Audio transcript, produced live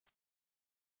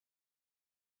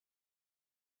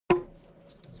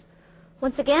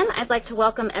Once again, I'd like to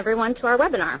welcome everyone to our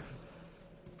webinar.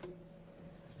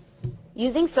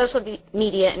 Using social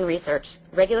media in research,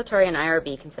 regulatory and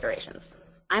IRB considerations.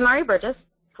 I'm Ari Burgess,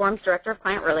 Quorum's Director of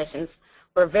Client Relations.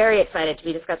 We're very excited to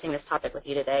be discussing this topic with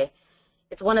you today.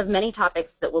 It's one of many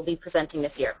topics that we'll be presenting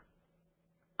this year.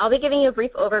 I'll be giving you a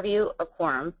brief overview of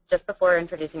Quorum just before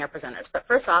introducing our presenters, but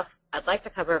first off, I'd like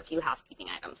to cover a few housekeeping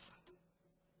items.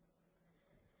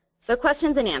 So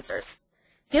questions and answers.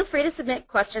 Feel free to submit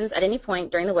questions at any point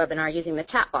during the webinar using the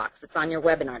chat box that's on your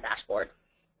webinar dashboard.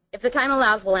 If the time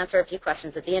allows, we'll answer a few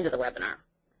questions at the end of the webinar.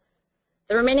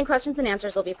 The remaining questions and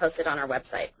answers will be posted on our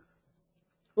website.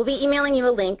 We'll be emailing you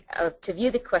a link to view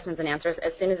the questions and answers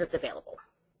as soon as it's available.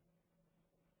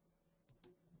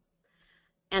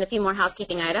 And a few more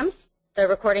housekeeping items. The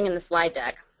recording and the slide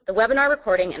deck. The webinar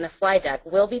recording and the slide deck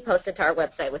will be posted to our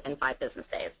website within 5 business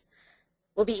days.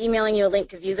 We'll be emailing you a link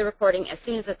to view the recording as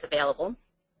soon as it's available.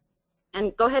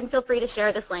 And go ahead and feel free to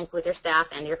share this link with your staff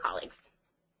and your colleagues.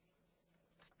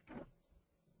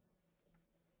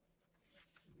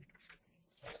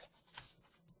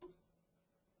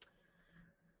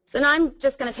 So now I'm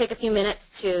just going to take a few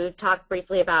minutes to talk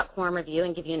briefly about Quorum Review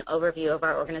and give you an overview of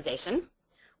our organization.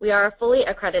 We are a fully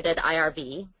accredited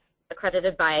IRB,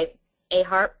 accredited by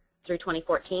AHRP through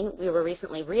 2014. We were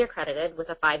recently reaccredited with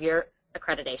a 5-year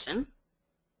accreditation.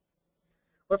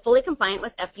 We're fully compliant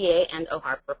with FDA and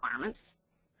OHRP requirements.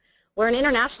 We're an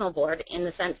international board in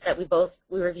the sense that we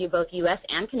review both U.S.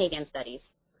 and Canadian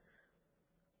studies.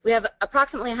 We have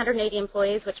approximately 180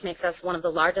 employees, which makes us one of the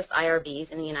largest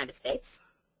IRBs in the United States.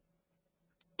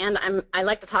 And I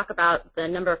like to talk about the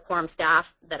number of Quorum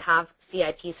staff that have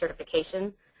CIP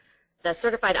certification, the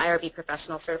Certified IRB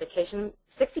Professional Certification.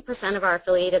 60% of our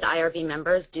affiliated IRB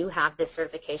members do have this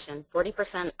certification,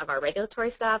 40% of our regulatory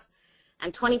staff,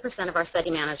 and 20% of our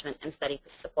study management and study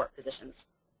support positions.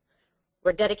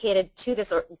 We're dedicated to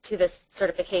this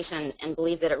certification and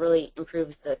believe that it really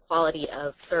improves the quality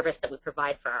of service that we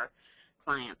provide for our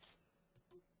clients.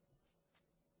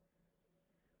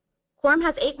 Quorum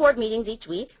has 8 board meetings each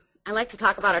week. I like to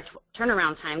talk about our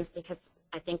turnaround times because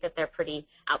I think that they're pretty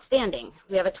outstanding.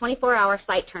 We have a 24-hour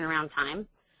site turnaround time,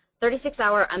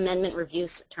 36-hour amendment review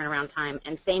turnaround time,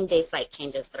 and same-day site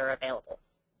changes that are available.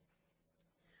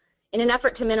 In an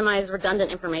effort to minimize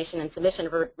redundant information and submission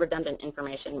of redundant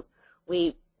information,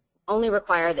 we only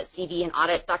require that CV and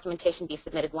audit documentation be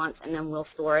submitted once, and then we'll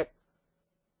store it.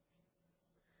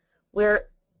 We're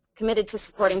committed to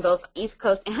supporting both East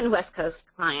Coast and West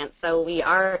Coast clients, so we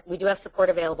do have support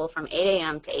available from 8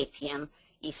 a.m. to 8 p.m.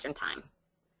 Eastern Time.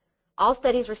 All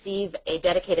studies receive a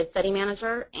dedicated study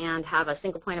manager and have a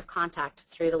single point of contact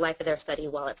through the life of their study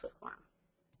while it's with Quorum.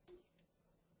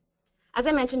 As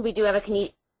I mentioned, we do have a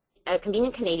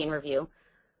convenient Canadian review.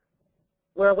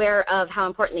 We're aware of how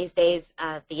important these days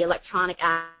the electronic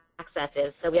access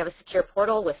is. So we have a secure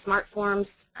portal with smart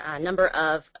forms. A number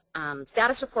of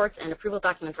status reports and approval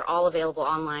documents are all available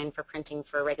online for printing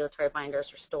for regulatory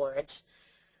binders or storage.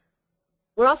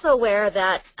 We're also aware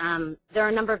that there are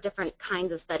a number of different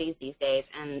kinds of studies these days,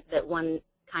 and that one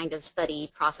kind of study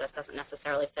process doesn't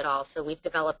necessarily fit all. So we've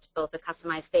developed both a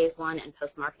customized phase 1 and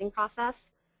post-marketing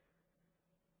process.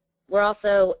 We're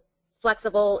also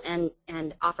flexible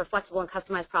and offer flexible and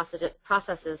customized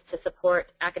processes to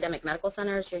support academic medical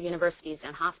centers, your universities,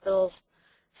 and hospitals.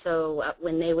 So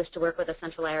when they wish to work with a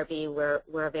central IRB,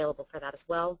 we're available for that as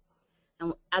well.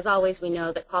 And as always, we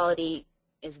know that quality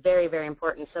is very, very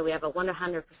important, so we have a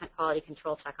 100% quality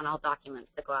control check on all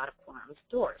documents that go out of Quorum's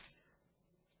doors.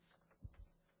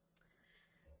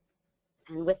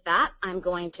 And with that, I'm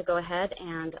going to go ahead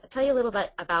and tell you a little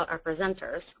bit about our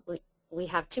presenters. We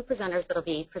have 2 presenters that will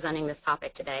be presenting this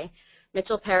topic today,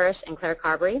 Mitchell Parrish and Claire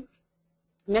Carberry.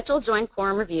 Mitchell joined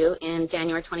Quorum Review in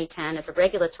January 2010 as a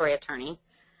regulatory attorney.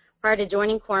 Prior to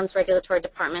joining Quorum's regulatory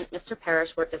department, Mr.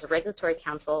 Parrish worked as a regulatory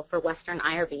counsel for Western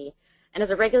IRB and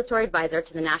as a regulatory advisor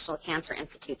to the National Cancer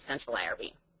Institute's Central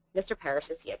IRB. Mr. Parrish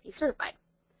is CIP certified.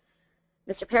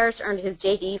 Mr. Parrish earned his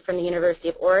JD from the University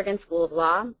of Oregon School of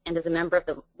Law and is a member of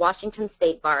the Washington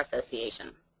State Bar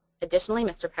Association. Additionally,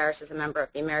 Mr. Parrish is a member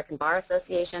of the American Bar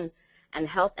Association and the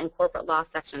Health and Corporate Law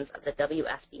sections of the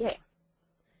WSBA.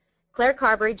 Claire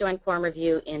Carberry joined Quorum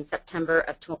Review in September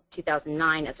of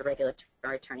 2009 as a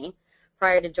regulatory attorney.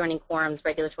 Prior to joining Quorum's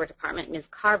regulatory department, Ms.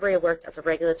 Carberry worked as a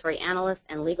regulatory analyst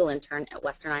and legal intern at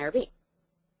Western IRB.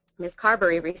 Ms.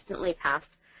 Carberry recently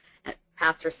passed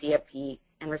her CIP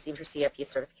and received her CIP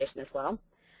certification as well.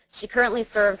 She currently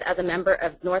serves as a member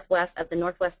of the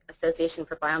Northwest Association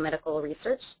for Biomedical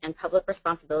Research and Public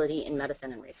Responsibility in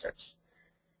Medicine and Research.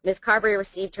 Ms. Carberry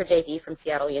received her JD from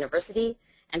Seattle University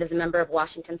and is a member of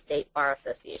Washington State Bar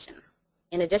Association.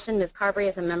 In addition, Ms. Carberry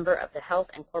is a member of the Health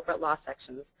and Corporate Law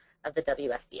sections of the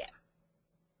WSBA.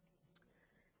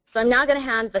 So I'm now going to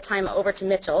hand the time over to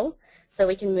Mitchell so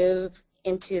we can move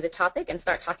into the topic and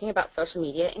start talking about social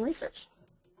media in research.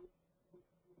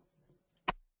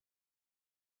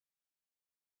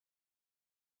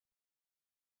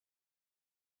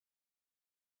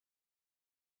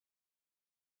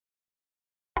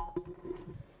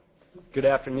 Good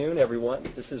afternoon, everyone.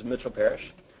 This is Mitchell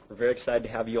Parrish. We're very excited to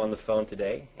have you on the phone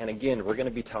today. And again, we're going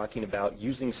to be talking about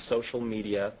using social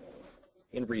media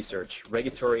in research,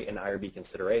 regulatory and IRB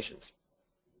considerations.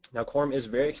 Now, Quorum is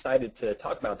very excited to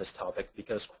talk about this topic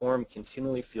because Quorum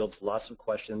continually fields lots of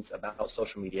questions about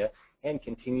social media and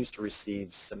continues to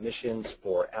receive submissions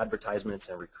for advertisements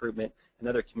and recruitment and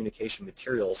other communication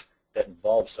materials that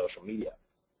involve social media.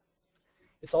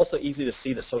 It's also easy to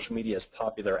see that social media is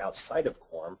popular outside of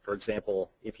Quorum. For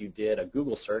example, if you did a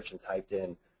Google search and typed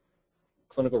in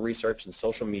clinical research and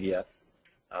social media,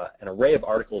 an array of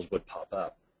articles would pop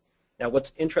up. Now,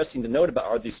 what's interesting to note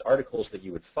about these articles that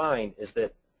you would find is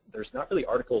that there's not really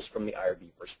articles from the IRB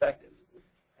perspective.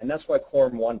 And that's why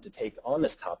Quorum wanted to take on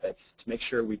this topic to make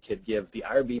sure we could give the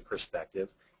IRB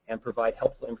perspective and provide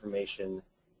helpful information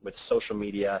with social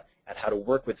media and how to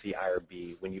work with the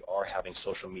IRB when you are having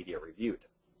social media reviewed.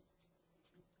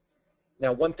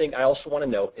 Now, one thing I also want to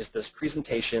note is this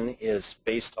presentation is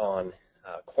based on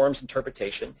Quorum's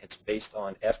interpretation. It's based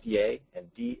on FDA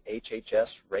and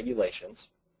DHHS regulations.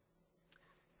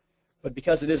 But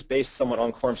because it is based somewhat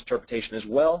on Quorum's interpretation as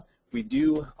well, we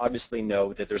do obviously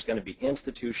know that there's going to be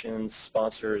institutions,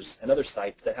 sponsors, and other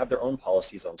sites that have their own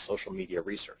policies on social media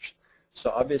research.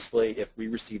 So obviously, if we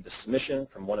received a submission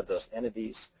from one of those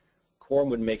entities, Quorum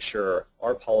would make sure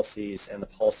our policies and the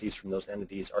policies from those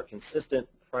entities are consistent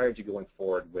prior to going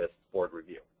forward with board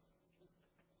review.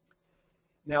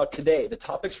 Now today, the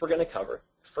topics we're going to cover.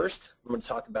 First, I'm going to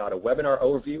talk about a webinar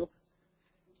overview,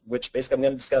 which basically I'm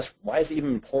going to discuss why is it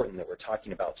even important that we're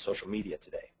talking about social media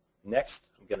today. Next,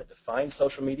 I'm going to define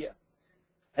social media.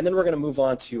 And then we're going to move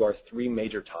on to our three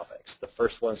major topics. The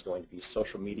first one is going to be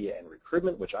social media and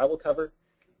recruitment, which I will cover.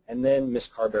 And then Ms.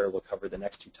 Carberry will cover the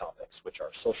next two topics, which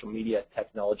are social media,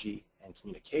 technology, and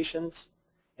communications.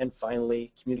 And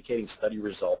finally, communicating study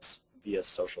results via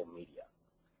social media.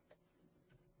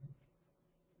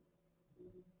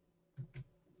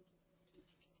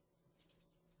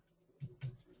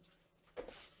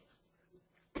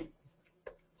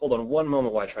 Hold on one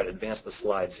moment while I try to advance the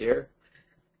slides here.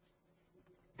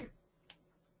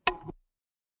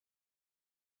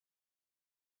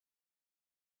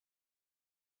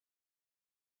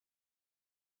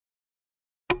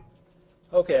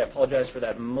 Okay, I apologize for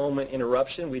that moment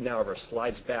interruption. We now have our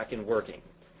slides back and working.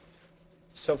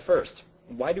 So first,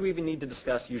 why do we even need to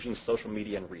discuss using social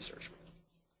media in research?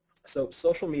 So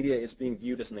social media is being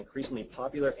viewed as an increasingly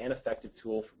popular and effective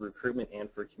tool for recruitment and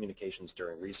for communications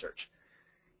during research.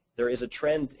 There is a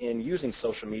trend in using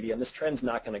social media, and this trend's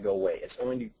not going to go away. It's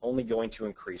only going to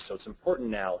increase. So it's important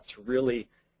now to really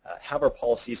have our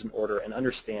policies in order and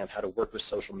understand how to work with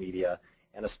social media,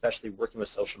 and especially working with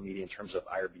social media in terms of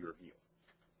IRB review.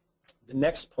 The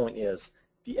next point is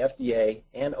the FDA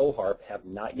and OHARP have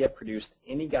not yet produced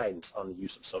any guidance on the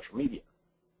use of social media.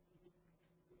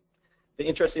 The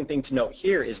interesting thing to note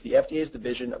here is the FDA's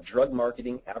Division of Drug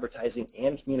Marketing, Advertising,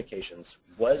 and Communications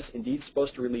was indeed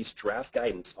supposed to release draft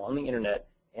guidance on the internet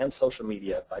and social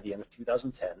media by the end of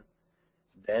 2010.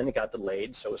 Then it got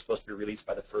delayed, so it was supposed to be released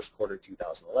by the first quarter of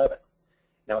 2011.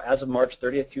 Now, as of March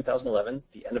 30th, 2011,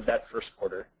 the end of that first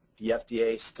quarter, the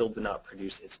FDA still did not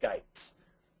produce its guidance.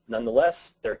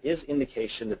 Nonetheless, there is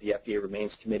indication that the FDA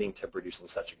remains committing to producing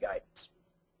such a guidance.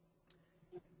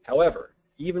 However,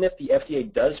 even if the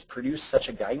FDA does produce such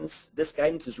a guidance, this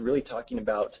guidance is really talking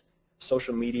about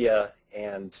social media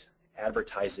and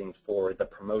advertising for the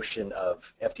promotion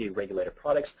of FDA-regulated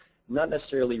products, not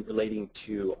necessarily relating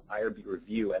to IRB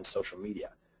review and social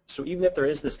media. So even if there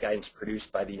is this guidance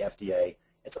produced by the FDA,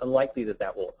 it's unlikely that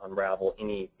that will unravel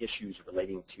any issues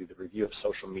relating to the review of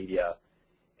social media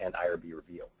and IRB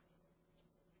review.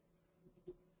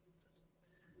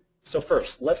 So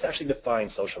first, let's actually define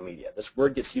social media. This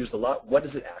word gets used a lot. What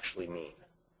does it actually mean?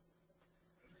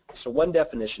 So one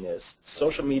definition is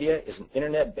social media is an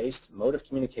internet-based mode of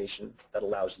communication that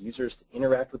allows users to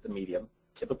interact with the medium,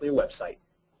 typically a website,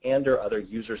 and or other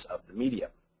users of the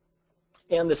medium.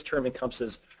 And this term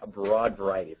encompasses a broad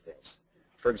variety of things.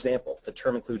 For example, the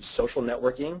term includes social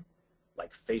networking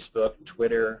like Facebook,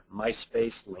 Twitter,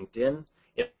 MySpace, LinkedIn.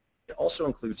 It also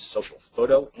includes social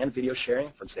photo and video sharing,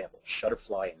 for example,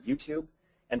 Shutterfly and YouTube.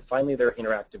 And finally, there are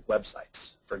interactive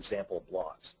websites, for example,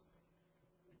 blogs.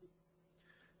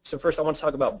 So first I want to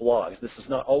talk about blogs. This is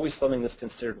not always something that's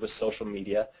considered with social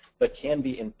media, but can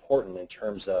be important in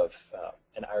terms of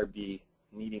an IRB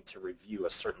needing to review a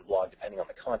certain blog depending on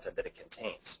the content that it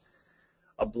contains.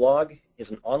 A blog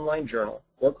is an online journal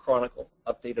or chronicle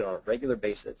updated on a regular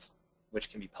basis, which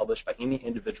can be published by any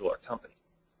individual or company.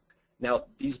 Now,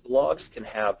 these blogs can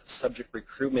have subject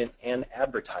recruitment and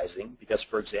advertising because,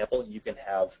 for example, you can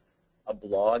have a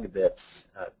blog that's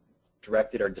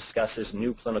directed or discusses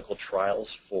new clinical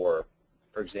trials for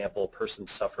example, a person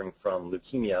suffering from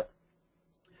leukemia.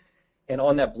 And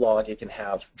on that blog, it can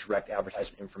have direct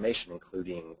advertisement information,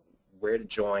 including where to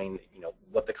join,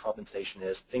 what the compensation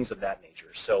is, things of that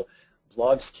nature. So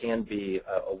blogs can be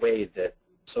a way that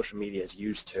social media is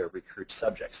used to recruit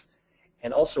subjects.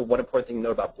 And also, one important thing to know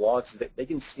about blogs is that they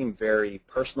can seem very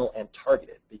personal and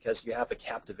targeted because you have a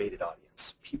captivated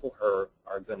audience. People who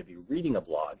are going to be reading a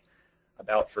blog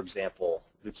about, for example,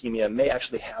 leukemia may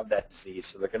actually have that disease,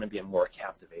 so they're going to be a more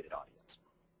captivated audience.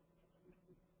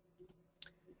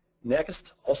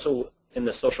 Next, also in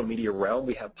the social media realm,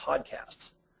 we have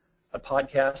podcasts. A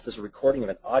podcast is a recording of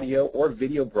an audio or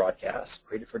video broadcast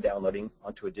created for downloading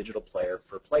onto a digital player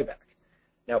for playback.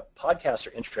 Now, podcasts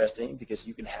are interesting because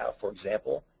you can have, for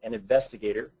example, an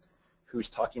investigator who's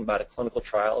talking about a clinical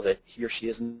trial that he or she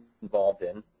is involved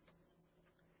in,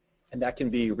 and that can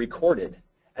be recorded.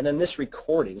 And then this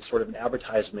recording, sort of an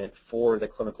advertisement for the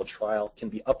clinical trial, can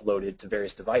be uploaded to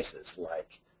various devices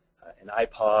like an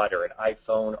iPod or an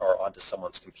iPhone or onto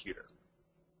someone's computer.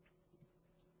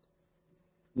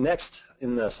 Next,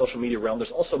 in the social media realm, there's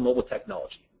also mobile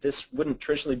technology. This wouldn't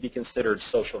traditionally be considered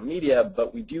social media,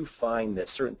 but we do find that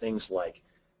certain things like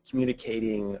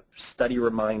communicating study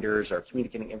reminders or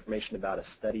communicating information about a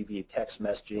study via text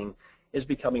messaging is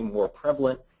becoming more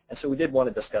prevalent, and so we did want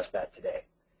to discuss that today.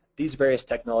 These various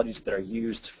technologies that are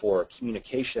used for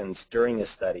communications during a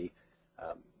study,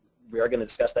 we are going to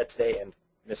discuss that today, and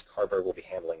Ms. Carver will be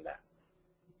handling that.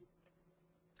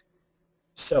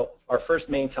 So, our first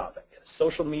main topic,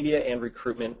 social media and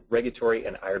recruitment, regulatory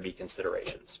and IRB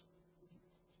considerations.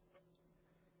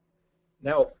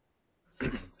 Now, I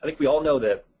think we all know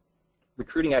that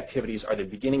recruiting activities are the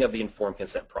beginning of the informed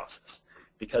consent process.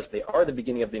 Because they are the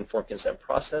beginning of the informed consent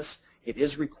process, it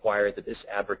is required that this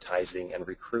advertising and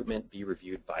recruitment be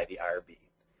reviewed by the IRB.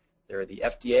 There are the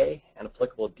FDA and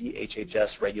applicable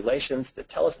DHHS regulations that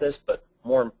tell us this, but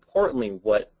more importantly,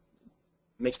 what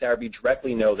makes the IRB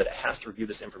directly know that it has to review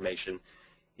this information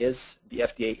is the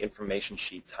FDA information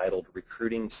sheet titled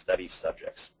Recruiting Study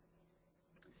Subjects.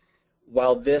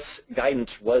 While this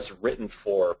guidance was written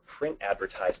for print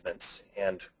advertisements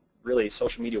and really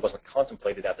social media wasn't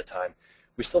contemplated at the time,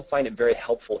 we still find it very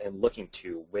helpful in looking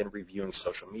to when reviewing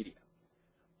social media.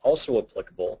 Also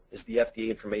applicable is the FDA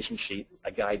information sheet,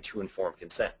 A Guide to Informed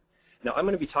Consent. Now, I'm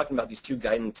going to be talking about these two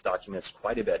guidance documents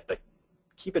quite a bit, but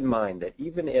keep in mind that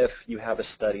even if you have a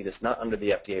study that's not under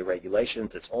the FDA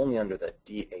regulations, it's only under the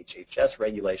DHHS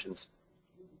regulations,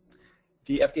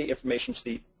 the FDA information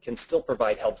sheet can still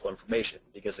provide helpful information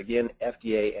because, again,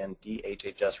 FDA and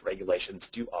DHHS regulations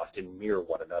do often mirror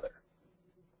one another.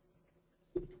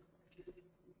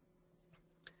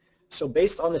 So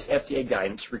based on this FDA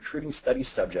guidance, recruiting study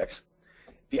subjects,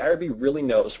 the IRB really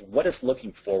knows what it's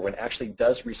looking for when it actually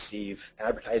does receive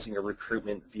advertising or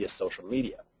recruitment via social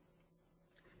media.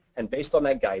 And based on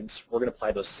that guidance, we're going to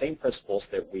apply those same principles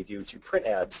that we do to print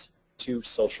ads to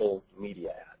social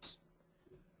media ads.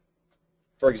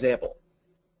 For example,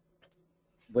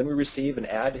 when we receive an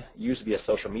ad used via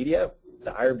social media,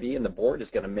 the IRB and the board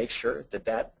is going to make sure that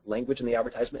that language in the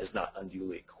advertisement is not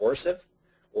unduly coercive,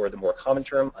 or the more common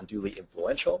term, unduly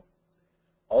influential.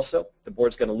 Also, the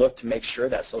board is going to look to make sure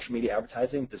that social media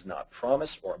advertising does not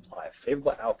promise or imply a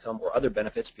favorable outcome or other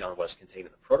benefits beyond what is contained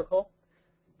in the protocol.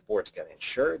 The board is going to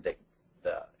ensure that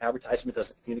the advertisement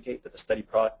doesn't communicate that the study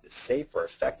product is safe or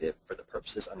effective for the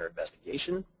purposes under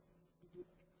investigation.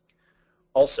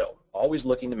 Also, always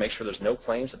looking to make sure there's no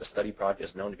claims that the study product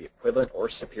is known to be equivalent or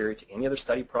superior to any other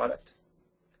study product.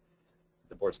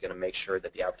 The board is going to make sure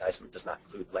that the advertisement does not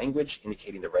include language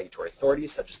indicating the regulatory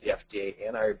authorities, such as the FDA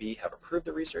and IRB, have approved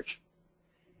the research.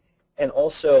 And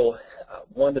also,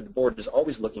 one that the board is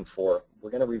always looking for,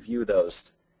 we're going to review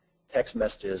those text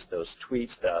messages, those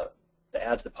tweets, the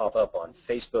ads that pop up on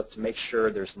Facebook to make sure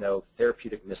there's no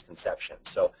therapeutic misconception.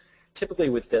 So typically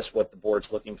with this, what the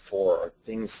board's looking for are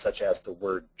things such as the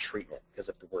word treatment, because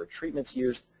if the word treatment's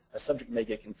used, a subject may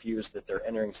get confused that they're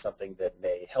entering something that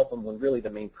may help them when really the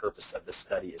main purpose of the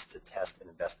study is to test an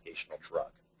investigational drug.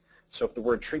 So if the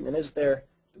word treatment is there,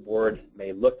 the board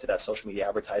may look to that social media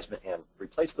advertisement and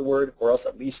replace the word, or else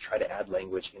at least try to add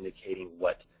language indicating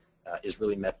what is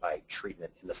really meant by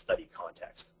treatment in the study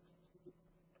context.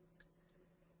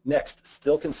 Next,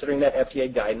 still considering that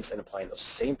FDA guidance and applying those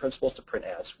same principles to print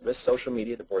ads with social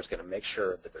media, the board is going to make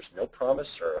sure that there's no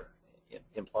promise or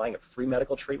implying a free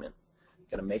medical treatment.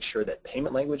 Going to make sure that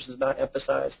payment language is not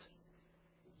emphasized.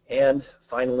 And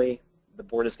finally, the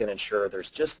board is going to ensure there's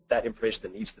just that information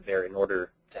that needs to bear in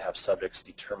order to have subjects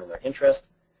determine their interest,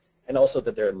 and also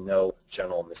that there are no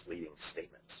general misleading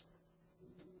statements.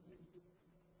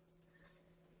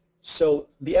 So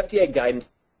the FDA guidance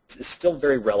is still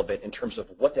very relevant in terms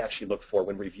of what to actually look for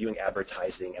when reviewing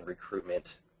advertising and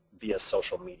recruitment via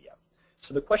social media.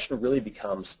 So the question really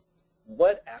becomes,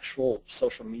 what actual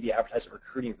social media advertising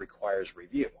recruiting requires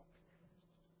review?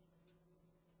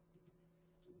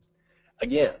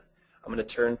 Again, I'm going to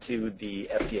turn to the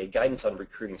FDA guidance on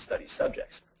recruiting study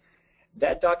subjects.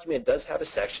 That document does have a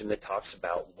section that talks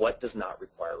about what does not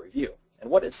require review. And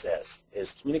what it says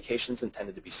is communications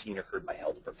intended to be seen or heard by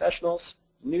health professionals,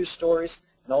 news stories,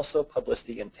 and also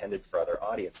publicity intended for other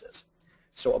audiences.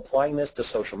 So applying this to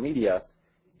social media,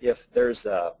 if there's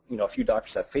a few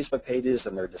doctors have Facebook pages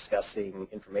and they're discussing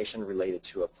information related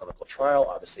to a clinical trial,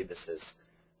 obviously this is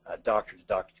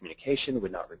doctor-to-doctor communication,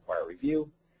 would not require review.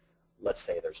 Let's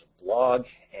say there's a blog,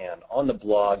 and on the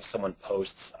blog someone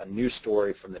posts a news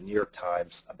story from the New York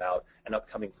Times about an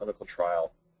upcoming clinical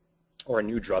trial or a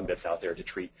new drug that's out there to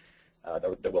treat,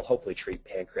 that will hopefully treat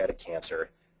pancreatic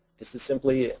cancer. This is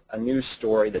simply a news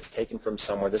story that's taken from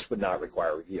somewhere. This would not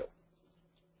require review.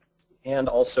 And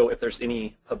also if there's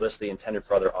any publicity intended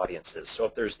for other audiences. So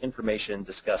if there's information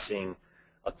discussing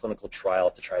a clinical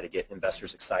trial to try to get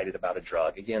investors excited about a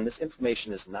drug, again, this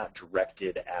information is not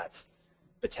directed at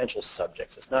potential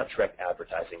subjects. It's not direct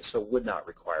advertising, so it would not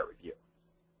require review.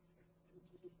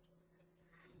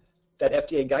 That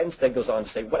FDA guidance then goes on to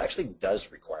say what actually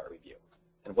does require review.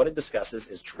 And what it discusses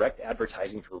is direct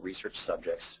advertising for research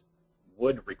subjects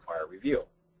would require review.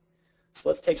 So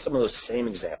let's take some of those same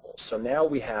examples. So now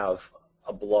we have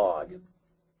a blog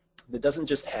that doesn't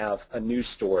just have a news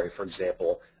story, for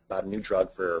example, about a new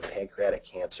drug for pancreatic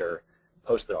cancer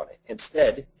posted on it.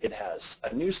 Instead, it has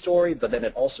a news story, but then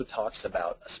it also talks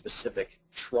about a specific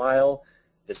trial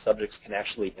that subjects can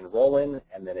actually enroll in,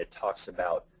 and then it talks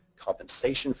about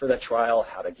compensation for that trial,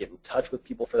 how to get in touch with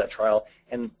people for that trial,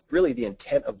 and really the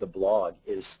intent of the blog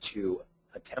is to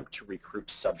attempt to recruit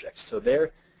subjects. So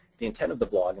there, the intent of the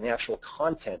blog and the actual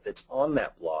content that's on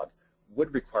that blog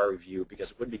would require review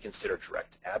because it would be considered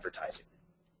direct advertising.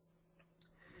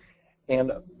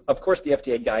 And of course the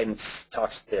FDA guidance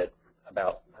talks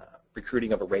about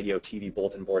recruiting over radio, TV,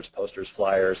 bulletin boards, posters,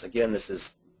 flyers. Again, this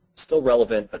is still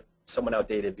relevant but somewhat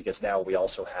outdated because now we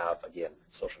also have, again,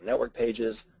 social network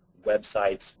pages,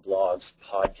 websites, blogs,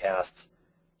 podcasts,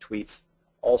 tweets,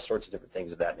 all sorts of different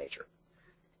things of that nature.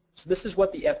 So this is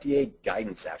what the FDA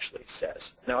guidance actually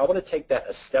says. Now I want to take that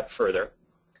a step further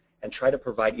and try to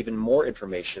provide even more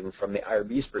information from the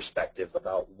IRB's perspective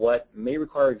about what may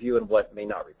require review and what may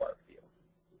not require review.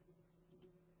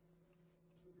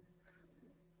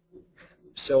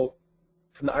 So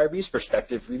from the IRB's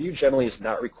perspective, review generally is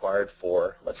not required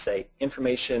for, let's say,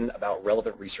 information about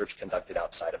relevant research conducted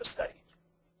outside of a study.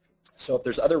 So if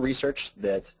there's other research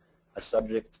that a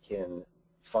subject can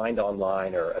find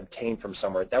online or obtain from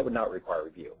somewhere, that would not require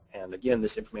review. And again,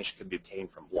 this information could be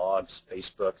obtained from blogs,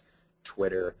 Facebook,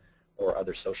 Twitter, or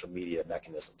other social media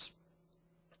mechanisms.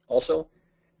 Also,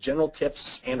 general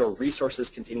tips and or resources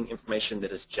containing information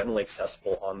that is generally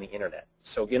accessible on the internet.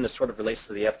 So again, this sort of relates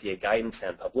to the FDA guidance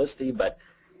and publicity, but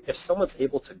if someone's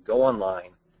able to go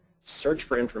online, search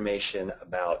for information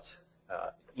about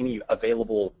any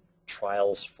available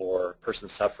trials for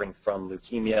persons suffering from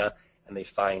leukemia, and they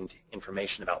find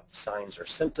information about signs or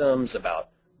symptoms, about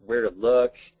where to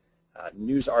look,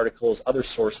 news articles, other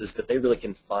sources that they really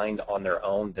can find on their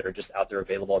own that are just out there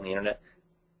available on the internet,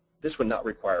 this would not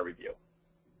require review.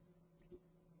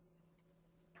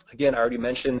 Again, I already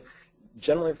mentioned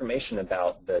general information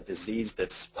about the disease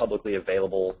that's publicly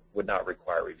available would not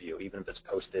require review, even if it's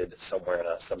posted somewhere in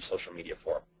some social media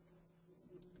forum.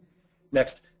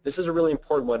 Next, this is a really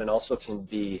important one and also can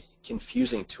be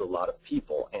confusing to a lot of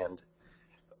people. And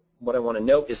what I want to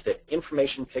note is that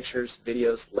information, pictures,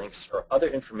 videos, links, or other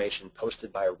information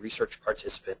posted by a research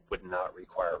participant would not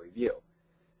require review.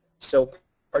 So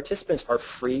participants are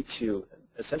free to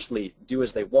essentially do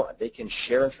as they want. They can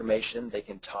share information, they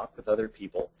can talk with other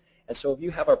people. And so if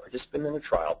you have a participant in a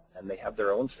trial and they have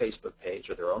their own Facebook page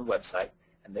or their own website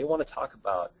and they want to talk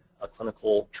about a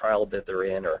clinical trial that they're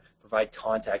in or provide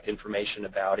contact information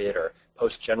about it or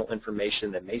post general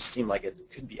information that may seem like it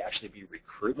could be actually be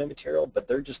recruitment material, but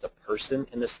they're just a person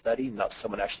in the study, not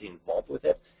someone actually involved with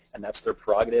it, and that's their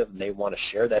prerogative and they want to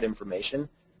share that information,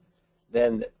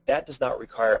 then that does not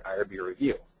require IRB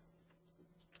review.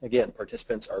 Again,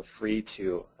 participants are free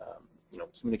to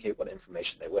communicate what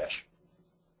information they wish.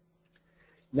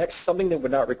 Next, something that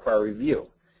would not require review.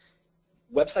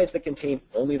 Websites that contain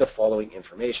only the following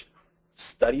information: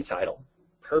 study title,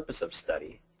 purpose of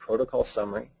study, protocol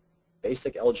summary,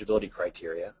 basic eligibility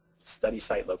criteria, study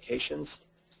site locations,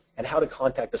 and how to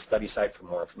contact the study site for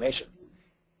more information.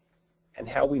 And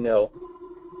how we know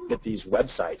that these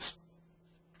websites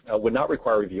would not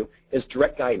require review is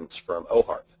direct guidance from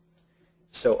OHARP.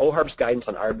 So OHARP's guidance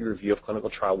on IRB review of clinical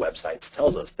trial websites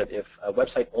tells us that if a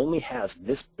website only has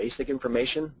this basic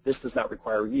information, this does not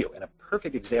require review. And a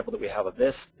perfect example that we have of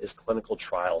this is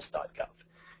clinicaltrials.gov.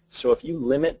 So if you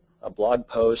limit a blog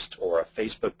post or a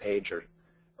Facebook page or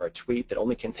a tweet that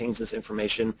only contains this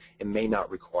information, it may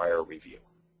not require review.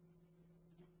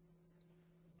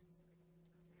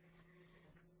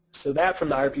 So that, from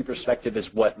the IRB perspective,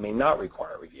 is what may not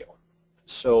require review.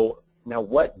 So now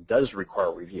what does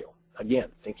require review? Again,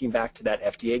 thinking back to that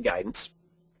FDA guidance,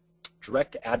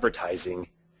 direct advertising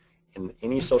in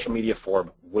any social media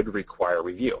form would require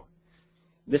review.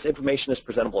 This information is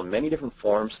presentable in many different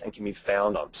forms and can be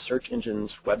found on search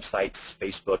engines, websites,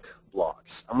 Facebook,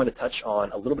 blogs. I'm going to touch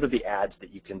on a little bit of the ads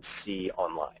that you can see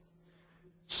online.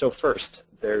 So first,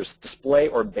 there's display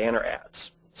or banner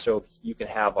ads. So you can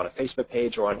have on a Facebook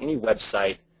page or on any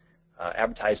website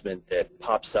advertisement that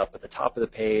pops up at the top of the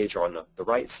page or on the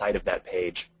right side of that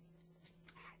page.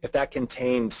 If that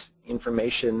contains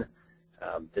information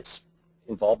that's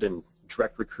involved in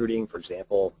direct recruiting, for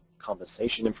example,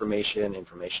 compensation information,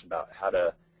 information about how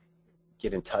to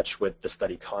get in touch with the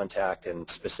study contact and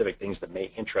specific things that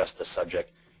may interest the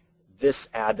subject, this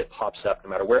ad that pops up, no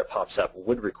matter where it pops up,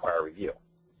 would require review.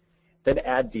 Then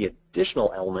add the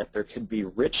additional element, there could be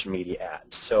rich media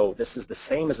ads. So this is the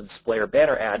same as a display or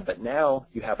banner ad, but now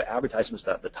you have advertisements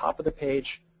at the top of the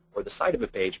page or the side of a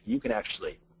page. You can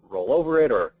actually roll over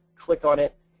it or click on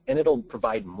it, and it'll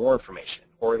provide more information,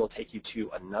 or it'll take you to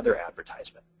another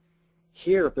advertisement.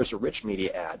 Here, if there's a rich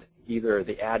media ad, either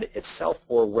the ad itself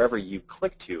or wherever you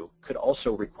click to could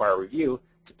also require review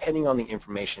depending on the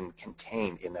information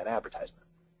contained in that advertisement.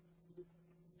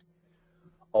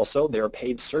 Also, there are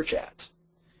paid search ads.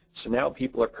 So now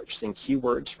people are purchasing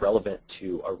keywords relevant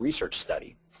to a research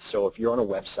study. So if you're on a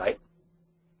website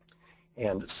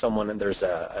and someone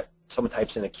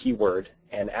types in a keyword,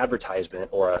 an advertisement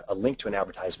or a link to an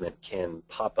advertisement can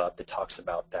pop up that talks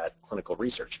about that clinical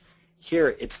research.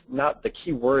 Here, it's not the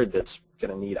keyword that's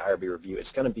going to need IRB review.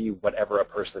 It's going to be whatever a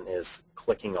person is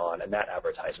clicking on in that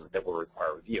advertisement that will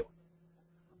require review.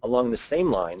 Along the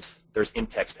same lines, there's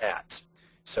in-text ads.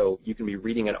 So you can be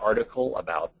reading an article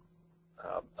about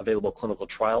available clinical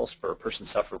trials for a person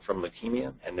suffering from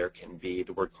leukemia, and there can be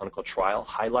the word clinical trial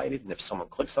highlighted, and if someone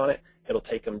clicks on it, it'll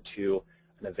take them to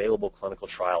an available clinical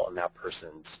trial in that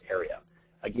person's area.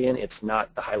 Again, it's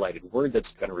not the highlighted word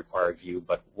that's going to require review,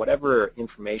 but whatever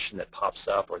information that pops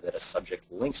up or that a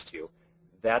subject links to,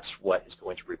 that's what is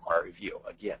going to require review,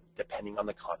 again, depending on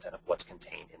the content of what's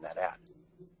contained in that ad.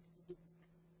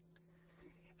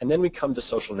 And then we come to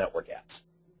social network ads.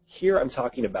 Here I'm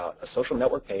talking about a social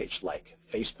network page like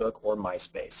Facebook or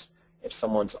MySpace. If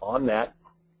someone's on that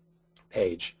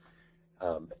page,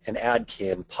 an ad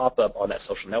can pop up on that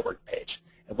social network page.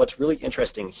 And what's really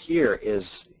interesting here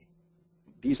is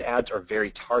these ads are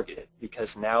very targeted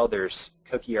because now there's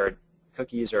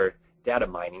cookies or data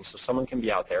mining, so someone can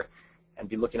be out there and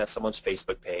be looking at someone's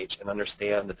Facebook page and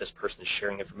understand that this person is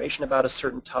sharing information about a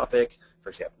certain topic, for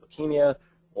example, leukemia,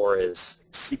 or is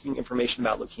seeking information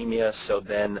about leukemia, so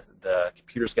then the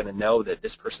computer's going to know that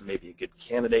this person may be a good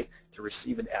candidate to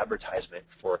receive an advertisement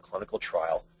for a clinical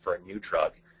trial for a new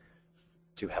drug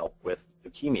to help with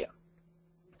leukemia.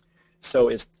 So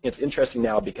it's interesting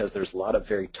now because there's a lot of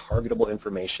very targetable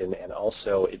information, and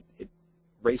also it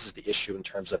raises the issue in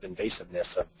terms of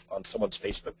invasiveness on someone's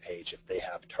Facebook page if they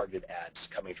have targeted ads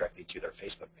coming directly to their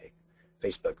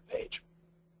Facebook page.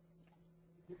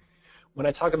 When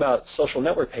I talk about social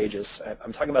network pages,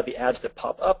 I'm talking about the ads that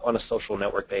pop up on a social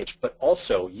network page, but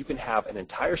also you can have an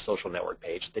entire social network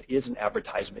page that is an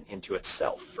advertisement into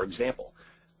itself. For example,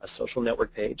 a social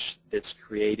network page that's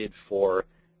created for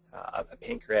a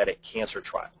pancreatic cancer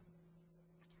trial.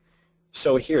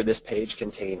 So here, this page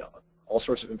contains all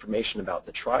sorts of information about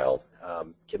the trial,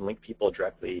 can link people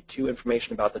directly to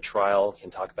information about the trial, can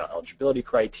talk about eligibility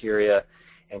criteria,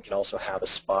 and can also have a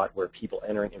spot where people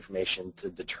enter in information to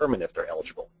determine if they're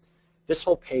eligible. This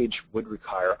whole page would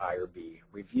require IRB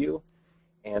review,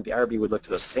 and the IRB would look to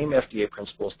those same FDA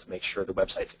principles to make sure the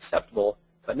website's acceptable,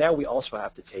 but now we also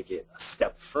have to take it a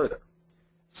step further.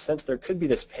 Since there could be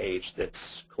this page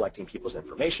that's collecting people's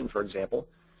information, for example,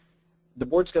 the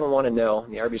board's going to want to know,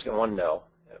 and the IRB is going to want to know,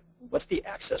 what's the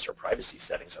access or privacy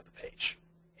settings of the page?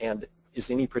 And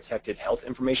is any protected health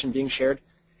information being shared?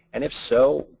 And if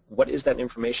so, what is that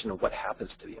information and what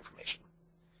happens to the information?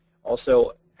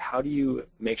 Also, how do you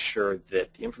make sure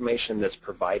that the information that's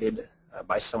provided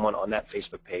by someone on that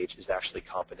Facebook page is actually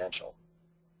confidential?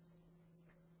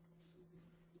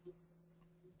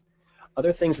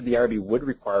 Other things that the IRB would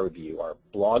require review are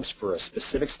blogs for a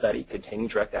specific study containing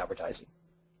direct advertising.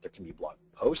 There can be blog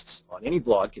posts on any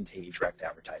blog containing direct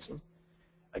advertising.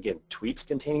 Again, tweets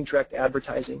containing direct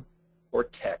advertising or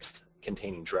text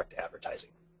containing direct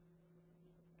advertising.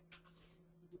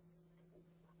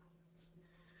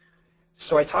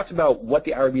 So I talked about what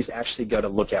the IRB is actually going to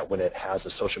look at when it has a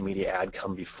social media ad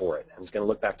come before it. And it's going to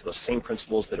look back to those same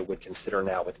principles that it would consider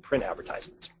now with print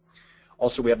advertisements.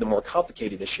 Also, we have the more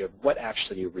complicated issue of what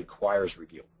actually requires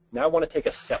review. Now I want to take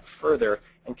a step further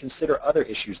and consider other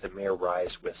issues that may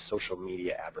arise with social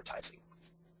media advertising.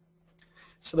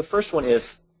 So the first one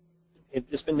is,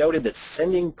 it's been noted that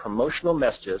sending promotional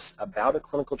messages about a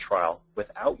clinical trial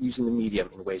without using the medium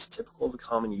in ways typical of a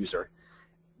common user,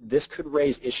 this could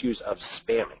raise issues of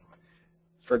spamming.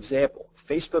 For example,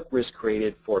 Facebook was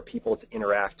created for people to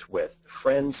interact with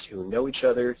friends who know each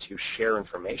other to share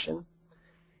information.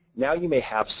 Now you may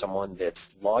have someone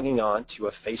that's logging on to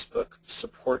a Facebook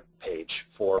support page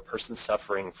for a person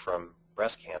suffering from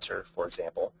breast cancer, for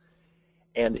example,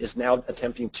 and is now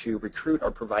attempting to recruit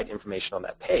or provide information on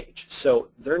that page. So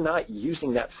they're not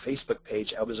using that Facebook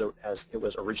page as it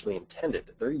was originally intended.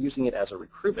 They're using it as a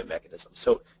recruitment mechanism.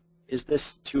 So is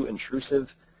this too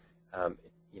intrusive?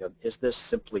 Is this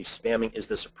simply spamming? Is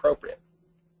this appropriate?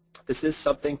 This is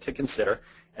something to consider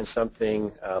and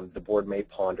something the board may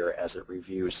ponder as it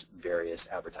reviews various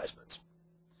advertisements.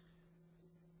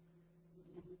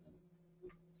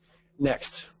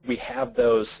 Next, we have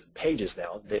those pages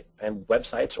now and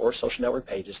websites or social network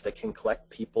pages that can collect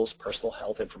people's personal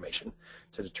health information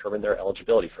to determine their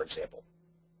eligibility, for example.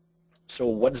 So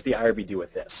what does the IRB do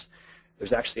with this?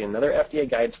 There's actually another FDA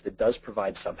guidance that does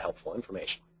provide some helpful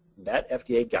information. That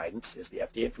FDA guidance is the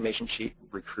FDA information sheet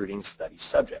recruiting study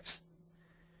subjects.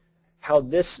 How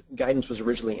this guidance was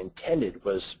originally intended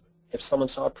was if someone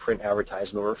saw a print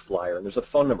advertisement or a flyer and there's a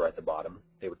phone number at the bottom,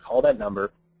 they would call that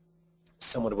number,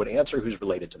 someone would answer who's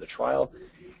related to the trial,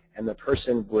 and the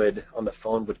person on the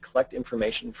phone would collect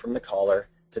information from the caller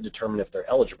to determine if they're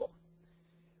eligible.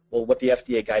 Well, what the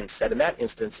FDA guidance said in that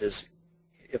instance is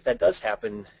if that does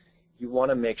happen, you want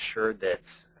to make sure that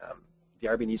the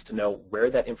IRB needs to know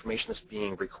where that information that's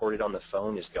being recorded on the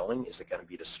phone is going. Is it going to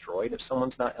be destroyed if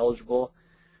someone's not eligible?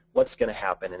 What's going to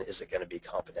happen, and is it going to be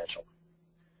confidential?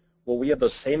 Well, we have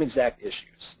those same exact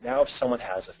issues. Now if someone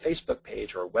has a Facebook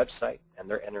page or a website and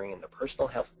they're entering in their personal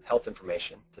health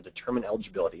information to determine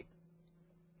eligibility,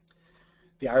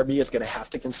 the IRB is going to have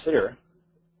to consider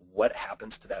what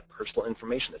happens to that personal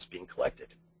information that's being collected.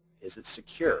 Is it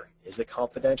secure? Is it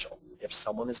confidential? If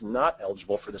someone is not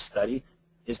eligible for the study,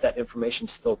 is that information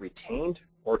still retained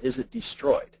or is it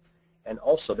destroyed? And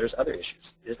also there's other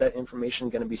issues. Is that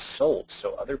information going to be sold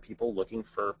so other people looking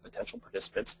for potential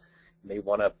participants may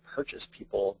want to purchase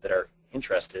people that are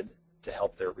interested to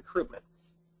help their recruitment?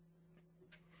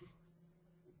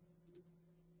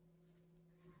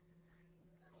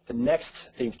 The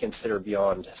next thing to consider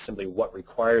beyond simply what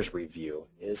requires review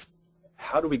is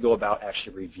how do we go about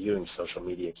actually reviewing social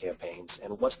media campaigns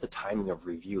and what's the timing of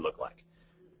review look like?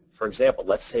 For example,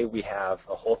 let's say we have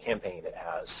a whole campaign. It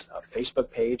has a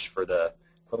Facebook page for the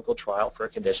clinical trial for a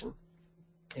condition.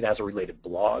 It has a related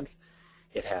blog.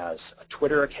 It has a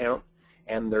Twitter account,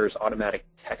 and there's automatic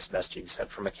text messaging sent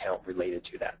from an account related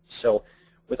to that. So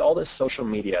with all this social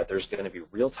media, there's going to be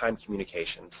real-time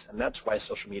communications, and that's why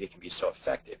social media can be so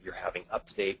effective. You're having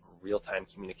up-to-date, real-time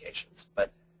communications.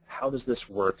 But how does this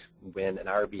work when an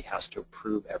IRB has to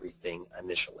approve everything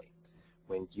initially,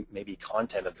 when maybe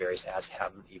content of various ads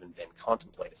haven't even been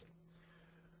contemplated?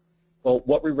 Well,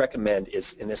 what we recommend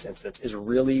is, in this instance, is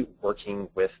really working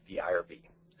with the IRB.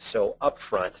 So up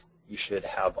front, you should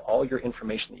have all your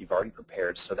information that you've already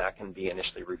prepared so that can be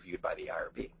initially reviewed by the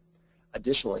IRB.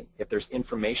 Additionally, if there's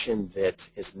information that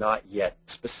is not yet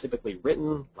specifically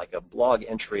written, like a blog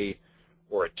entry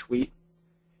or a tweet,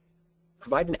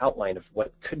 provide an outline of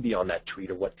what could be on that tweet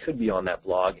or what could be on that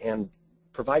blog and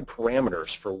provide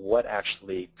parameters for what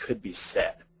actually could be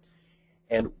said.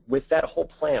 And with that whole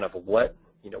plan of what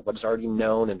is already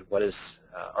known and what is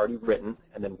already written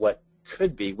and then what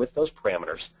could be with those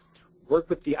parameters, work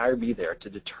with the IRB there to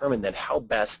determine then how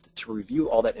best to review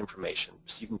all that information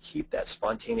so you can keep that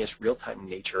spontaneous real-time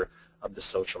nature of the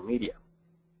social media.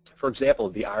 For example,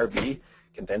 the IRB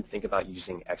can then think about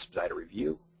using expedited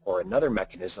review or another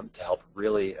mechanism to help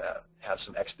really have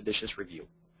some expeditious review.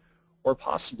 Or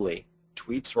possibly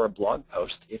tweets or a blog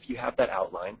post if you have that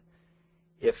outline,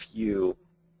 if you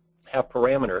have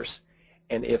parameters,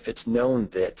 and if it's known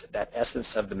that that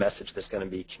essence of the message that's going to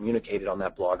be communicated on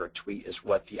that blog or tweet is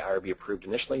what the IRB approved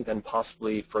initially, then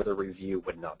possibly further review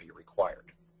would not be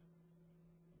required.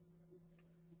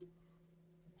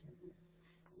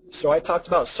 So I talked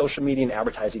about social media and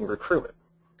advertising recruitment.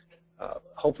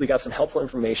 Hopefully you got some helpful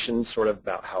information sort of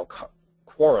about how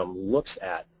Quorum looks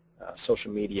at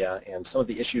social media and some of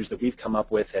the issues that we've come up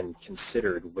with and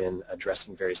considered when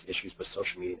addressing various issues with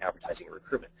social media and advertising and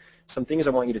recruitment. Some things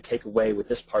I want you to take away with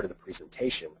this part of the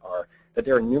presentation are that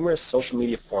there are numerous social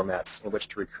media formats in which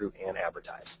to recruit and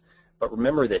advertise. But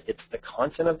remember that it's the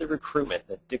content of the recruitment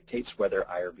that dictates whether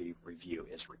IRB review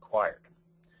is required.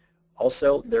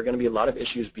 Also, there are going to be a lot of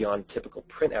issues beyond typical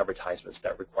print advertisements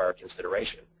that require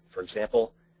consideration. For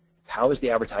example, how is the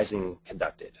advertising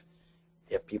conducted?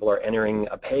 If people are entering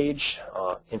a page,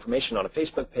 information on a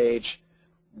Facebook page,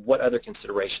 what other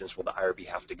considerations will the IRB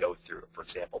have to go through? For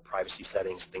example, privacy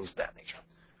settings, things of that nature.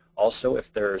 Also,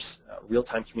 if there's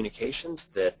real-time communications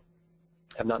that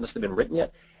have not necessarily been written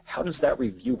yet, how does that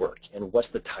review work and what's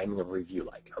the timing of review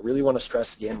like? I really want to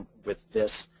stress again with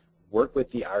this, work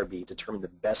with the IRB, determine the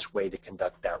best way to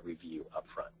conduct that review up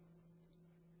front.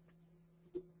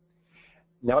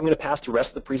 Now I'm going to pass the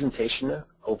rest of the presentation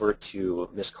over to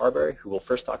Ms. Carberry, who will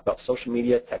first talk about social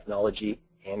media, technology,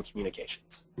 and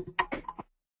communications.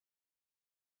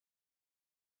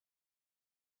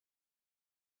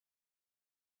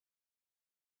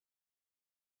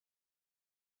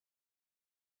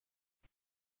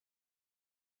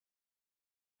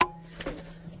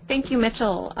 Thank you,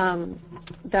 Mitchell.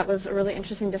 That was a really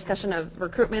interesting discussion of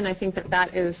recruitment. I think that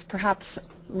that is perhaps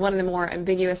one of the more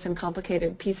ambiguous and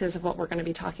complicated pieces of what we're going to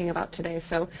be talking about today.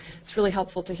 So it's really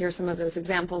helpful to hear some of those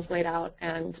examples laid out.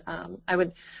 And I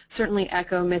would certainly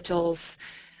echo Mitchell's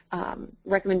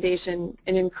recommendation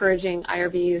in encouraging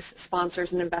IRB's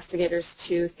sponsors and investigators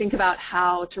to think about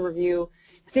how to review,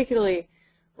 particularly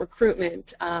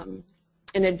recruitment,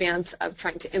 in advance of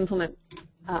trying to implement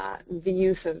the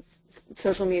use of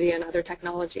social media and other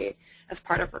technology as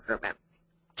part of recruitment.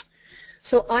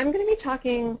 So I'm going to be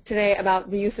talking today about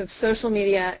the use of social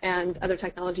media and other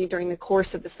technology during the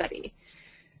course of the study.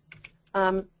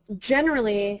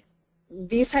 Generally,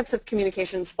 these types of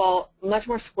communications fall much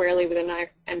more squarely within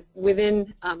an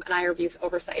IRB's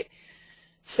oversight.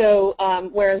 So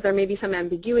whereas there may be some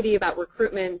ambiguity about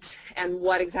recruitment and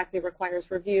what exactly requires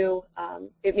review,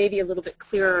 it may be a little bit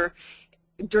clearer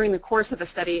during the course of a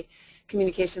study,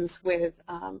 communications with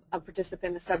a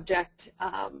participant, a subject,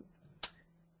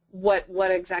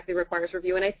 what exactly requires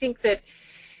review. And I think that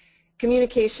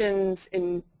communications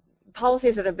in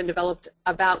policies that have been developed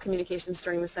about communications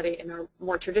during the study in our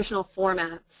more traditional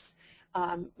formats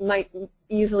might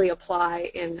easily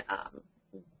apply in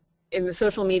the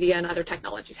social media and other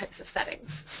technology types of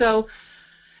settings. So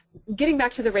getting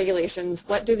back to the regulations,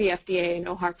 what do the FDA and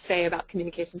OHARP say about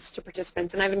communications to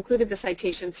participants? And I've included the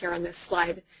citations here on this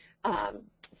slide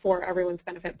for everyone's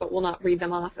benefit, but will not read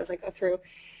them off as I go through.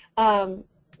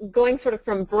 Going sort of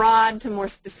from broad to more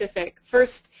specific,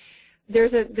 first,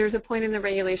 there's a point in the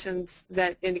regulations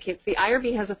that indicates the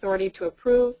IRB has authority to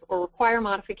approve or require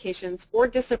modifications or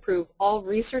disapprove all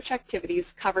research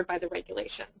activities covered by the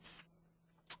regulations.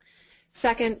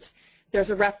 Second, there's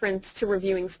a reference to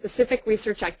reviewing specific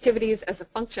research activities as a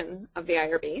function of the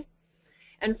IRB.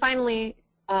 And finally,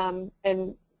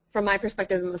 and from my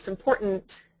perspective, the most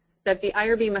important, that the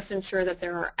IRB must ensure that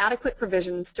there are adequate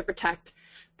provisions to protect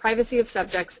privacy of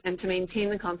subjects and to maintain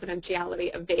the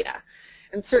confidentiality of data.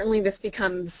 And certainly this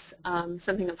becomes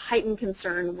something of heightened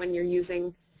concern when you're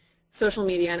using social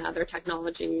media and other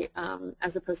technology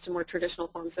as opposed to more traditional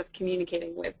forms of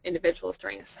communicating with individuals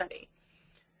during a study.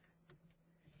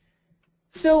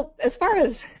 So as far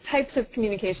as types of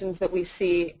communications that we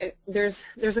see, there's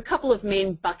a couple of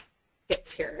main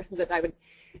buckets here that I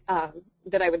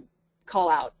would call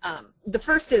out. The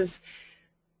first is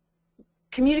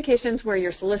communications where you're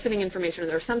soliciting information or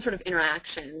there's some sort of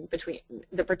interaction between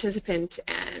the participant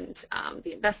and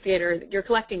the investigator. You're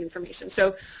collecting information.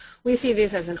 So we see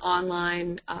these as an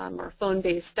online or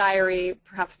phone-based diary.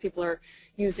 Perhaps people are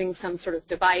using some sort of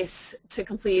device to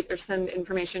complete or send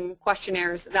information,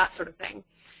 questionnaires, that sort of thing.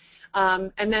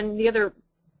 And then the other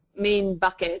main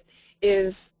bucket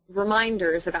is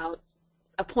reminders about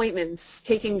appointments,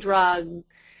 taking drugs,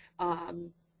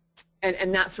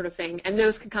 and that sort of thing. And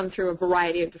those can come through a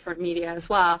variety of different media as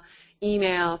well.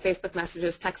 Email, Facebook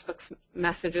messages, textbook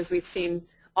messages, we've seen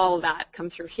all of that come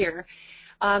through here.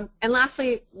 And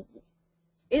lastly,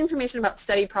 information about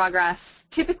study progress.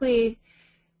 Typically,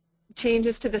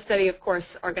 changes to the study, of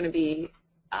course, are going to be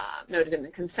noted in the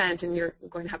consent, and you're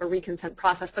going to have a reconsent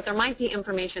process, but there might be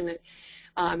information that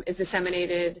is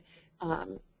disseminated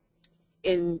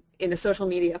in a social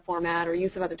media format or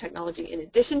use of other technology in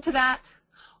addition to that,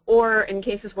 or in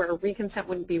cases where a reconsent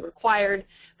wouldn't be required,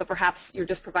 but perhaps you're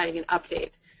just providing an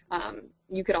update.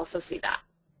 You could also see that.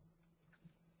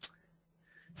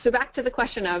 So back to the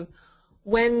question of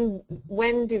when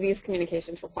do these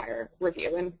communications require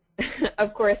review? And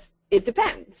of course, it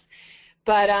depends.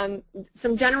 But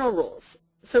some general rules.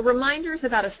 So reminders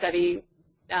about a study,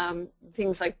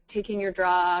 things like taking your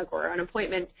drug or an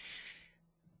appointment,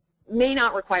 may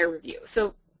not require review.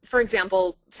 So for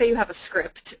example, say you have a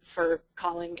script for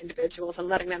calling individuals and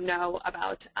letting them know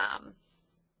about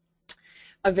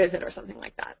a visit or something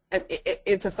like that.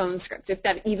 It's a phone script. If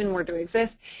that even were to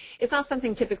exist, it's not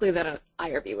something typically that an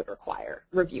IRB would require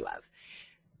review of.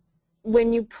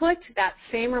 When you put that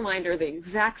same reminder, the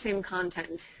exact same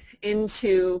content,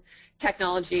 into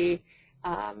technology,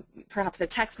 perhaps a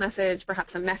text message,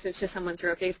 perhaps a message to someone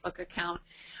through a Facebook account,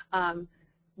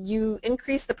 you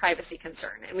increase the privacy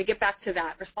concern. And we get back to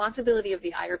that responsibility of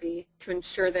the IRB to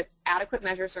ensure that adequate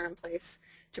measures are in place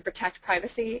to protect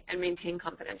privacy and maintain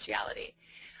confidentiality.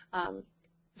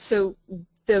 So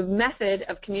the method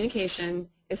of communication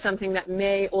is something that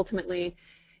may ultimately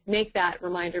make that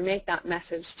reminder, make that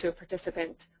message to a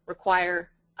participant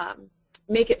require,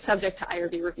 make it subject to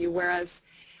IRB review, whereas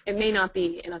it may not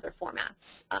be in other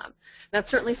formats. That's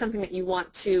certainly something that you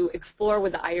want to explore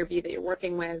with the IRB that you're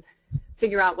working with,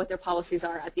 figure out what their policies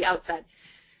are at the outset.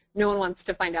 No one wants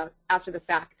to find out after the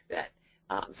fact that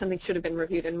something should have been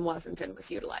reviewed and wasn't and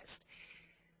was utilized.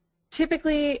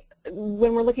 Typically,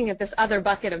 when we're looking at this other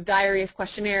bucket of diaries,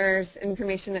 questionnaires,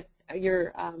 information that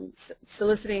you're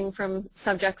soliciting from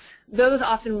subjects, those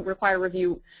often require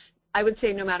review, I would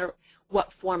say, no matter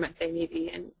what format they may be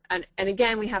in. And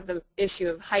again, we have the issue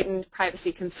of heightened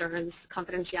privacy concerns,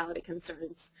 confidentiality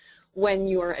concerns, when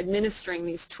you are administering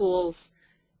these tools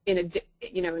in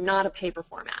a, not a paper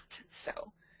format.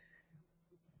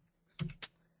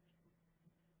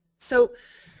 So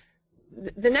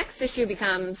the next issue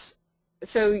becomes,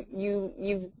 so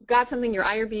you've got something, your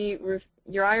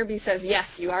IRB says,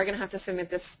 yes, you are going to have to submit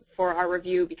this for our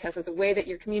review because of the way that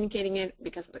you're communicating it,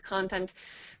 because of the content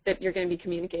that you're going to be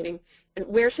communicating. And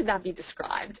where should that be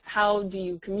described? How do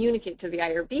you communicate to the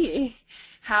IRB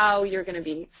how you're going to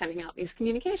be sending out these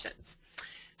communications?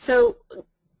 So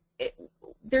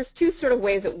there's two sort of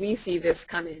ways that we see this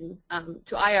come in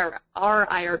to our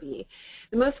IRB.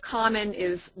 The most common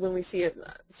is when we see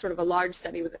sort of a large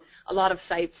study with a lot of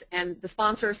sites, and the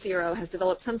sponsor, CRO, has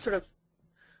developed some sort of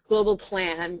global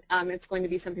plan. It's going to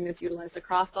be something that's utilized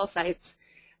across all sites.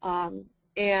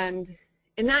 And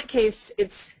in that case,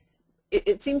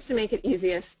 it seems to make it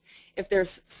easiest if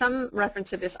there's some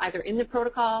reference to this either in the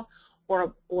protocol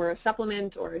or a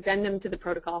supplement or addendum to the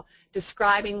protocol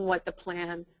describing what the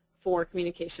plan for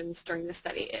communications during the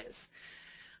study is.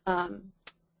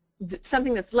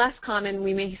 Something that's less common,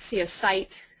 we may see a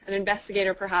site, an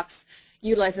investigator perhaps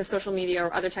utilizes social media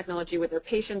or other technology with their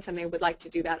patients, and they would like to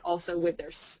do that also with their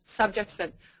subjects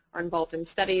that are involved in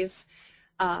studies.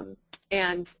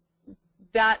 And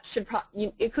that should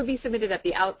it could be submitted at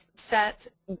the outset,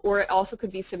 or it also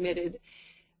could be submitted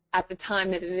at the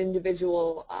time that an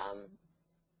individual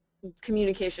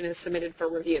communication is submitted for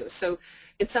review. So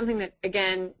it's something that,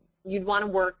 again, you'd want to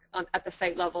work at the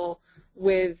site level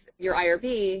with your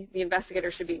IRB. The investigator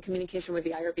should be in communication with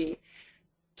the IRB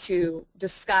to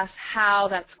discuss how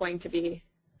that's going to be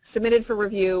submitted for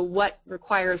review, what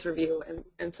requires review,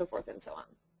 and so forth and so on.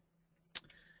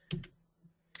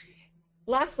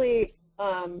 Lastly,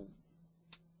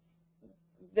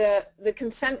 the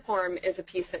consent form is a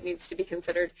piece that needs to be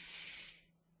considered.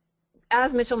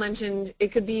 As Mitchell mentioned,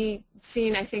 it could be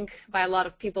seen, I think, by a lot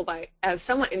of people as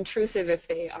somewhat intrusive if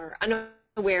they are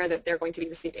unaware that they're going to be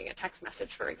receiving a text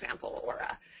message, for example,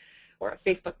 or a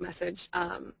Facebook message,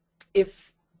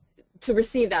 to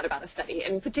receive that about a study,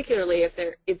 and particularly if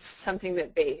it's something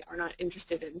that they are not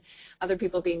interested in other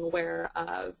people being aware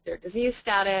of their disease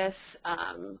status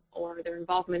or their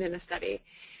involvement in a study.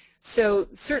 So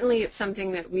certainly it's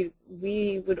something that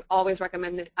we would always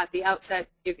recommend that at the outset,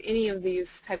 if any of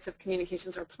these types of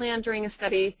communications are planned during a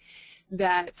study,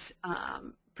 that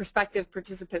prospective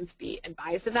participants be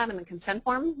advised of that in the consent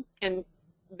form, and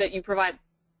that you provide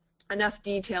enough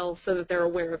details so that they're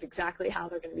aware of exactly how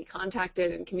they're going to be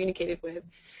contacted and communicated with.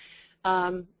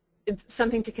 it's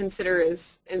something to consider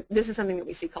is, and this is something that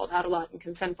we see called out a lot in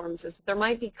consent forms, is that there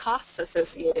might be costs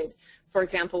associated, for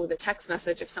example, with a text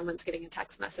message if someone's getting a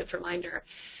text message reminder.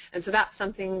 And so that's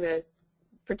something that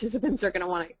participants are going to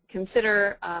want to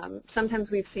consider. Sometimes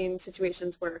we've seen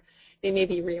situations where they may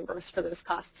be reimbursed for those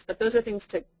costs, but those are things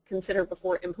to consider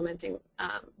before implementing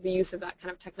the use of that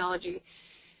kind of technology.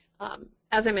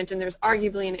 As I mentioned, there's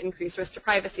arguably an increased risk to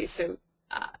privacy, so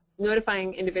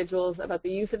notifying individuals about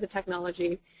the use of the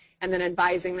technology and then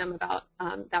advising them about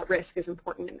that risk is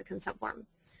important in the consent form.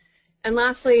 And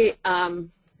lastly,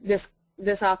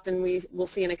 this often we will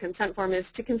see in a consent form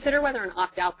is to consider whether an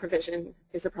opt-out provision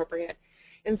is appropriate.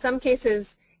 In some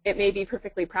cases, it may be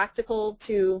perfectly practical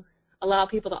to allow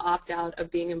people to opt out of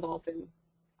being involved in,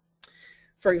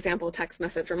 for example, a text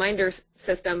message reminder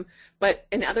system, but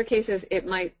in other cases it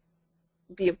might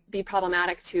be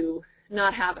problematic to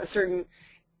not have a certain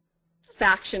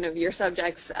faction of your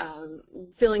subjects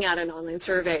filling out an online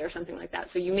survey or something like that.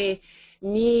 So you may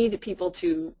need people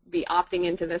to be opting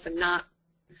into this and not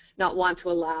want to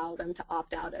allow them to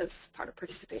opt out as part of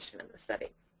participation in the study.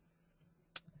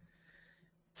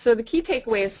 So the key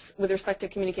takeaways with respect to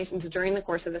communications during the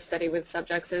course of the study with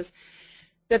subjects is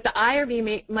that the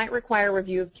IRB might require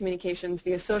review of communications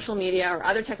via social media or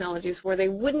other technologies where they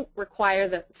wouldn't require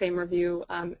the same review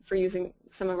for using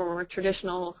some of our more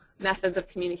traditional methods of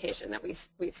communication that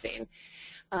we've seen.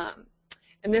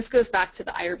 And this goes back to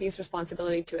the IRB's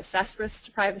responsibility to assess risks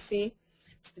to privacy.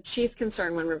 It's the chief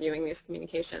concern when reviewing these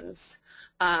communications.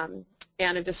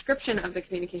 And a description of the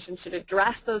communication should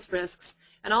address those risks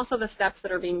and also the steps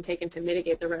that are being taken to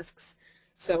mitigate the risks.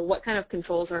 So what kind of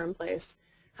controls are in place?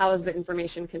 How is the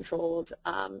information controlled?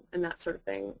 And that sort of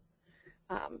thing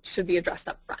should be addressed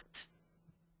up front.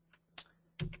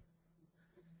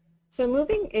 So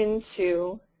moving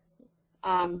into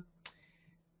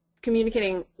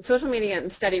communicating social media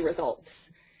and study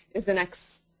results is the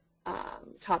next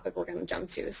topic we're going to jump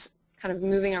to, is kind of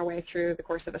moving our way through the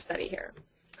course of a study here.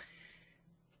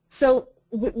 So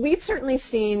we've certainly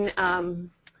seen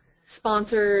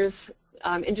sponsors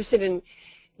interested in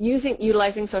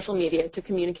utilizing social media to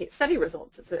communicate study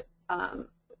results.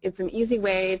 It's an easy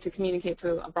way to communicate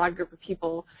to a broad group of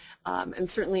people, and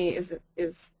certainly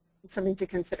is something to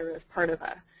consider as part of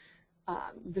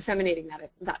disseminating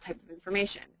that type of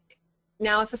information.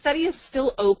 Now, if a study is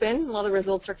still open while the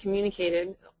results are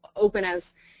communicated, open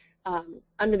as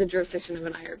under the jurisdiction of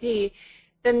an IRB,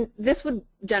 then this would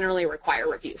generally require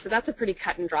review. So that's a pretty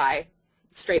cut and dry,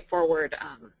 straightforward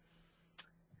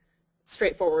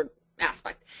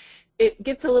aspect. It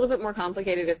gets a little bit more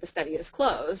complicated if the study is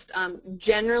closed.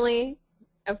 Generally,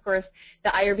 of course, the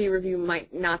IRB review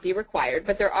might not be required,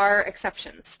 but there are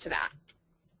exceptions to that.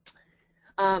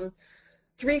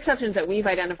 3 exceptions that we've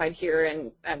identified here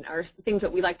and are things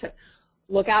that we like to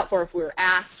look out for if we were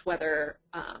asked whether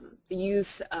the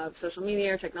use of social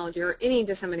media or technology or any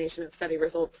dissemination of study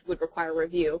results would require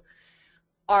review.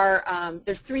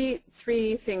 There's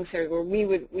three things here where we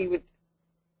would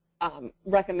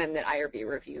recommend that IRB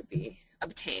review be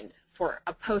obtained for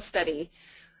a post-study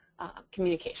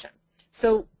communication.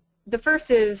 So the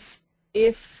first is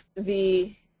if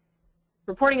the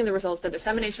reporting of the results, the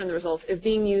dissemination of the results is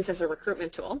being used as a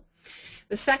recruitment tool.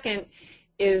 The second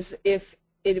is if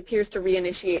it appears to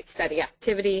reinitiate study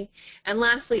activity. And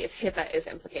lastly, if HIPAA is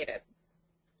implicated.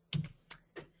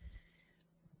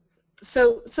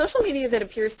 So social media that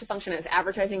appears to function as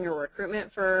advertising or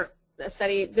recruitment for a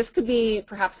study, this could be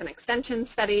perhaps an extension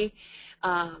study,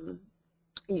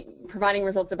 providing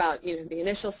results about the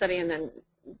initial study and then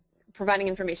providing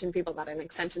information to people about an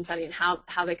extension study and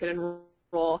how they could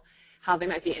enroll, how they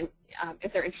might be,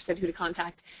 if they're interested, who to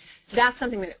contact. That's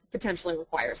something that potentially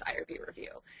requires IRB review.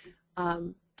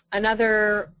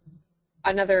 Another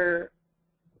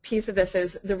piece of this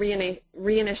is the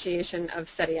reinitiation of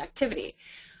study activity.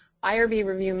 IRB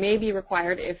review may be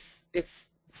required if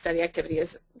study activity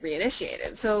is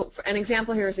reinitiated. So an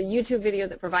example here is a YouTube video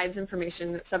that provides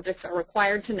information that subjects are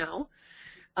required to know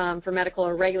for medical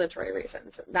or regulatory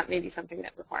reasons. That may be something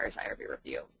that requires IRB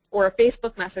review. Or a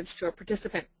Facebook message to a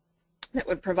participant that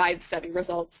would provide study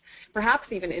results,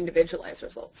 perhaps even individualized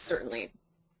results. Certainly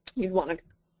you'd want to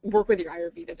work with your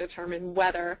IRB to determine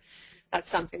whether that's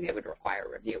something they would require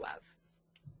review of.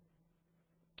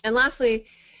 And lastly,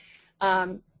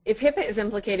 if HIPAA is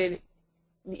implicated,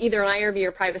 either an IRB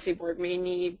or privacy board may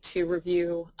need to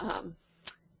review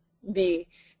the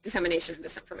dissemination of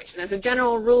this information. As a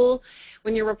general rule,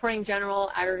 when you're reporting general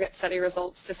aggregate study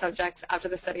results to subjects after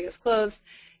the study is closed,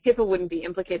 HIPAA wouldn't be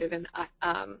implicated, and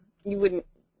you wouldn't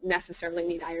necessarily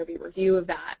need IRB review of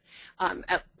that,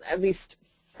 at least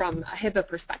from a HIPAA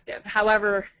perspective.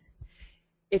 However,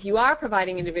 if you are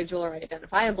providing individual or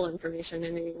identifiable information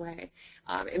in any way,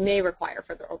 it may require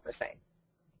further oversight.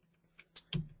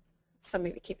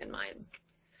 Something to keep in mind.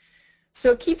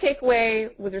 So key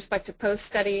takeaway with respect to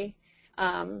post-study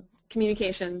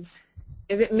communications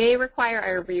is it may require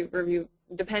IRB review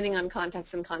depending on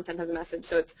context and content of the message.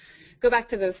 So it's go back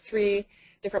to those 3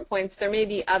 different points. There may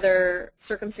be other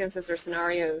circumstances or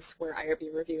scenarios where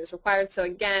IRB review is required. So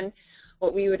again,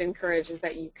 what we would encourage is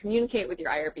that you communicate with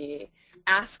your IRB,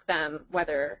 ask them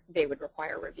whether they would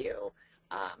require review,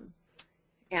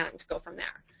 and go from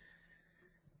there.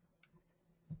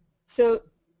 So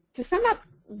to sum up,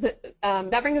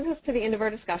 that brings us to the end of our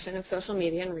discussion of social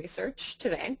media and research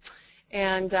today.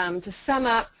 And to sum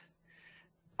up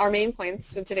our main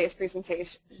points with today's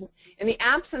presentation, in the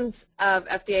absence of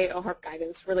FDA OHRP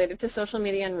guidance related to social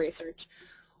media and research,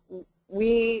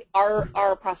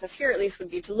 our process here at least would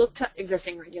be to look to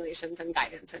existing regulations and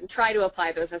guidance and try to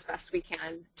apply those as best we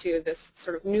can to this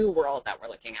sort of new world that we're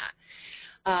looking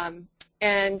at.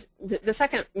 And the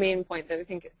second main point that I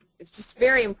think is just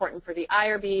very important for the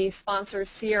IRB,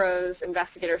 sponsors, CROs,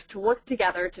 investigators to work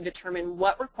together to determine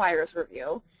what requires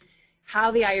review,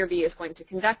 how the IRB is going to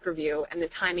conduct review, and the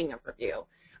timing of review.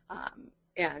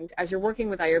 And as you're working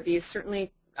with IRBs,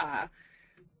 certainly as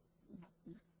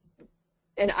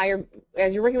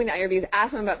you're working with the IRBs,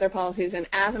 ask them about their policies, and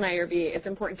as an IRB, it's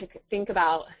important to think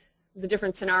about the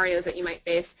different scenarios that you might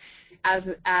face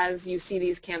as you see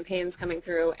these campaigns coming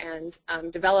through, and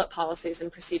develop policies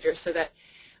and procedures so that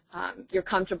you're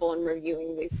comfortable in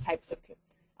reviewing these types of,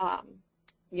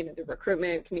 the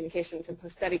recruitment communications and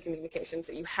post-study communications,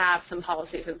 that you have some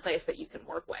policies in place that you can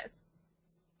work with.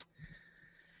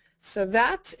 So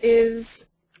that is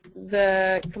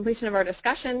the completion of our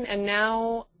discussion, and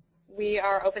now we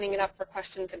are opening it up for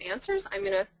questions and answers. I'm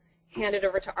going to hand it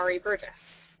over to Ari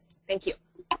Burgess. Thank you.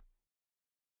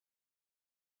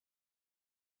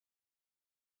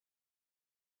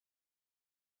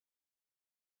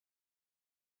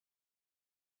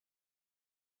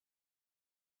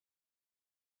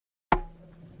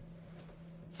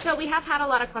 So we have had a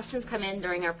lot of questions come in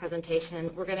during our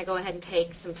presentation. We're going to go ahead and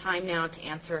take some time now to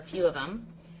answer a few of them.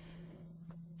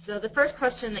 So the first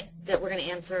question that we're going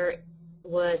to answer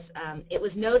was, it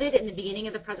was noted in the beginning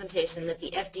of the presentation that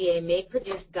the FDA may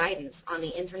produce guidance on the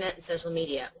internet and social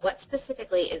media. What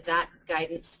specifically is that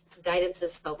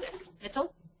guidance's focus?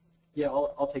 Mitchell? Yeah,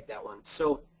 I'll take that one.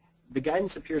 So the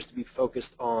guidance appears to be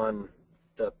focused on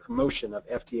the promotion of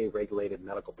FDA-regulated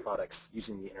medical products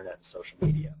using the internet and social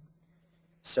media.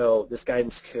 So this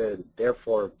guidance could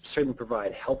therefore certainly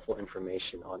provide helpful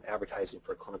information on advertising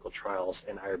for clinical trials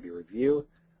and IRB review,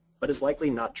 but is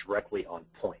likely not directly on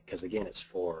point because, again, it's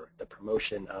for the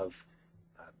promotion of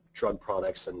drug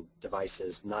products and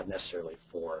devices, not necessarily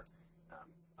for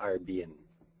IRB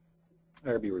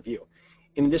review.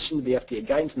 In addition to the FDA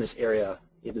guidance in this area,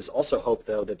 it is also hoped,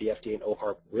 though, that the FDA and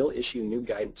OHRP will issue new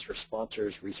guidance for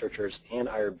sponsors, researchers, and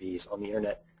IRBs on the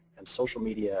internet and social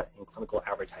media in clinical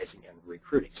advertising and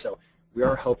recruiting. So we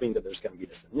are hoping that there's going to be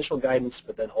this initial guidance,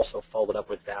 but then also followed up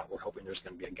with that, we're hoping there's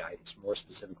going to be a guidance more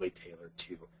specifically tailored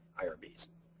to IRBs.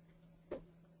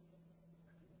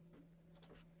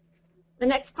 The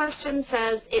next question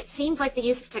says, it seems like the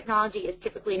use of technology is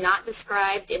typically not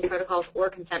described in protocols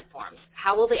or consent forms.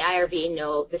 How will the IRB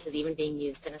know this is even being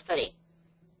used in a study?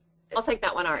 I'll take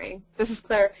that one, Ari. This is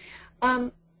Claire.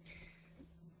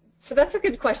 So that's a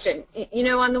good question. You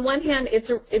know, on the one hand, it's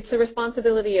the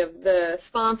responsibility of the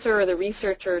sponsor or the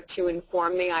researcher to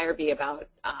inform the IRB about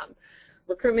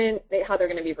recruitment, how they're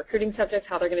going to be recruiting subjects,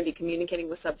 how they're going to be communicating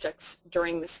with subjects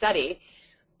during the study.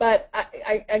 But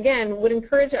I again, would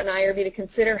encourage an IRB to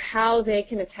consider how they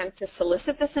can attempt to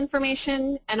solicit this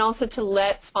information, and also to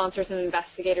let sponsors and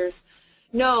investigators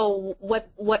know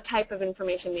what type of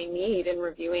information they need in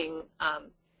reviewing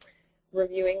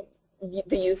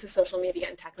the use of social media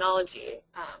and technology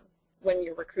when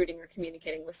you're recruiting or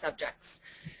communicating with subjects.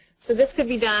 So this could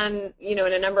be done, you know,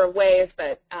 in a number of ways,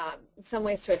 but some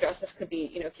ways to address this could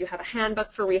be, you know, if you have a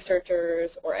handbook for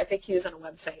researchers or FAQs on a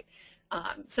website,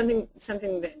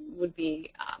 something that would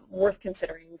be worth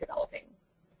considering developing.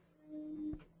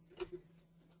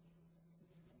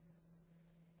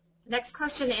 Next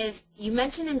question is, you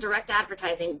mentioned in direct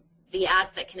advertising the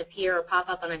ads that can appear or pop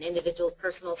up on an individual's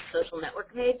personal social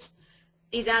network page.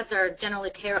 These ads are generally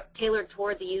tailored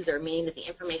toward the user, meaning that the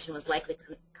information was likely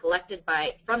collected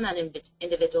from that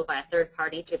individual by a third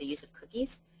party through the use of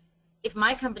cookies. If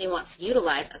my company wants to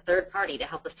utilize a third party to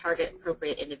help us target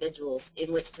appropriate individuals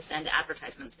in which to send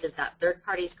advertisements, does that third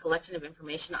party's collection of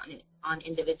information on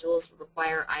individuals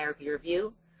require IRB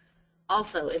review?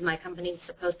 Also, is my company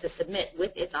supposed to submit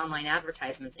with its online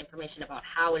advertisements information about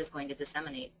how it is going to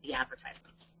disseminate the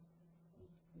advertisements?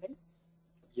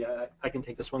 Yeah, I can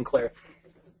take this one, Claire.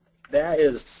 That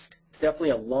is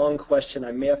definitely a long question.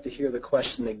 I may have to hear the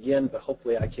question again, but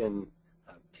hopefully I can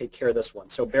take care of this one.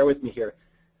 So bear with me here.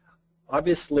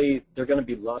 Obviously, there are going to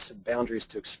be lots of boundaries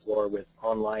to explore with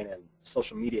online and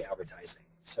social media advertising.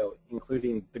 So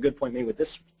including the good point made with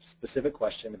this specific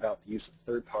question about the use of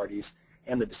third parties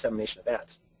and the dissemination of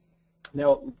ads.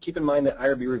 Now, keep in mind that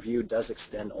IRB review does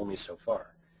extend only so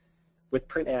far. With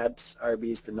print ads,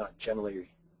 IRBs do not generally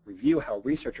review how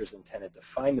researchers intended to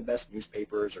find the best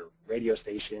newspapers or radio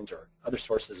stations or other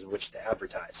sources in which to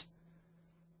advertise.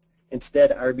 Instead,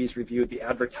 IRBs reviewed the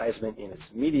advertisement in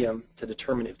its medium to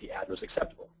determine if the ad was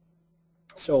acceptable.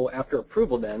 So after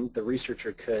approval then, the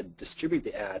researcher could distribute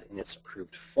the ad in its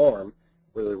approved form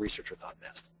where the researcher thought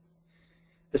best.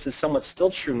 This is somewhat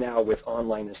still true now with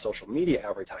online and social media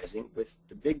advertising, with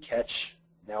the big catch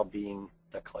now being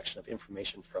the collection of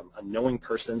information from unknowing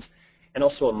persons and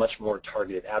also a much more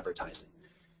targeted advertising.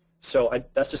 So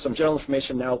that's just some general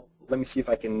information. Now let me see if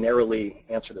I can narrowly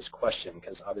answer this question,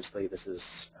 because obviously this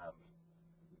is,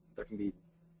 there can be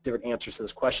different answers to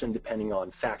this question depending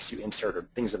on facts you insert or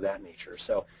things of that nature.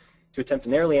 So to attempt to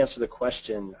narrowly answer the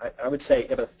question, I would say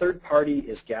if a third party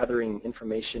is gathering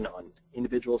information on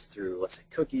individuals through, let's say,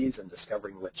 cookies and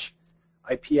discovering which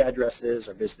IP addresses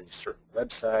or visiting certain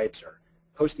websites or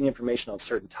posting information on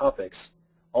certain topics,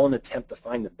 all in an attempt to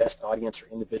find the best audience or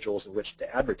individuals in which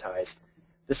to advertise,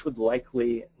 this would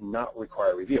likely not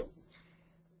require review.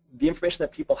 The information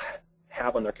that people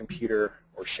have on their computer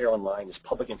or share online is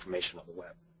public information on the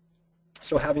web.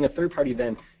 So having a third party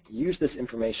then use this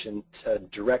information to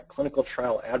direct clinical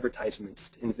trial advertisements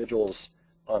to individuals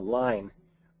online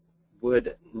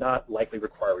would not likely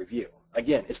require review.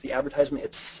 Again, it's the advertisement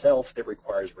itself that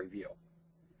requires review.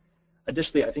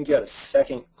 Additionally, I think you had a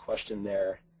second question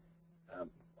there.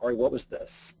 Ari, what was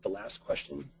this, the last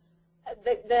question?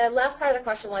 The last part of the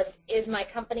question was, is my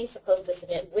company supposed to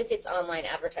submit with its online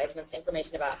advertisements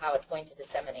information about how it's going to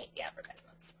disseminate the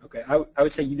advertisements? Okay, I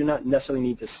would say you do not necessarily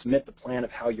need to submit the plan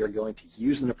of how you're going to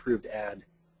use an approved ad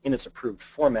in its approved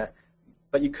format,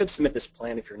 but you could submit this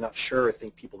plan if you're not sure or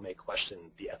think people may question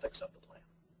the ethics of the plan.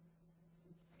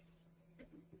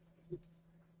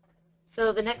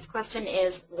 So the next question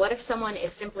is, what if someone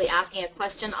is simply asking a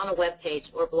question on a web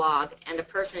page or blog and a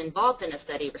person involved in a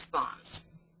study responds?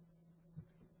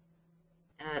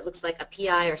 It looks like a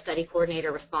PI or study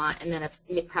coordinator respond, and then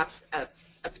perhaps a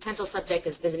potential subject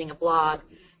is visiting a blog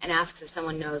and asks if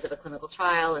someone knows of a clinical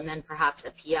trial, and then perhaps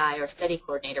a PI or study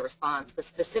coordinator responds with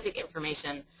specific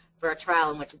information for a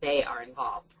trial in which they are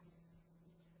involved.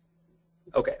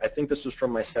 Okay, I think this was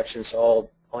from my section,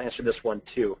 so I'll answer this one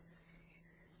too.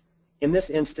 In this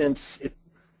instance,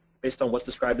 based on what's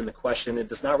described in the question, it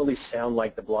does not really sound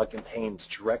like the blog contains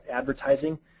direct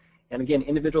advertising. And again,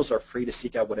 individuals are free to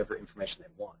seek out whatever information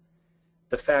they want.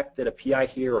 The fact that a PI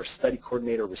here or study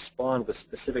coordinator respond with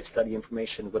specific study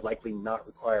information would likely not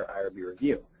require IRB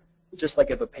review, just like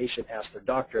if a patient asked their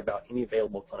doctor about any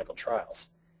available clinical trials.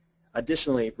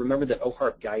 Additionally, remember that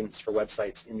OHARP guidance for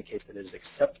websites indicates that it is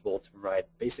acceptable to provide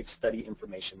basic study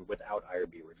information without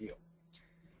IRB review.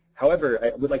 However,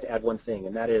 I would like to add one thing,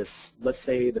 and that is, let's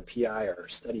say the PI or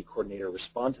study coordinator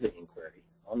respond to the inquiry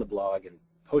on the blog and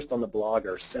post on the blog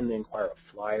or send the inquirer a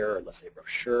flyer or let's say a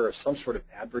brochure or some sort of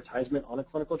advertisement on a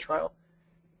clinical trial.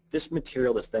 This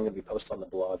material that's then going to be posted on the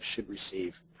blog should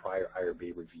receive prior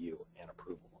IRB review and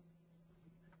approval.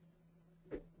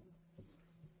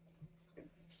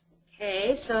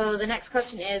 Okay, so the next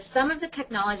question is, some of the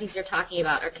technologies you're talking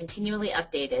about are continually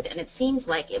updated, and it seems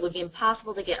like it would be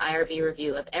impossible to get IRB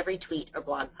review of every tweet or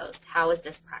blog post. How is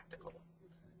this practical?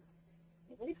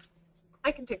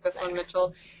 I can take this one,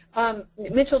 Mitchell.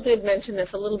 Mitchell did mention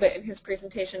this a little bit in his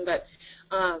presentation, but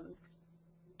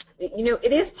you know,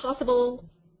 it is possible.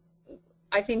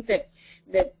 I think that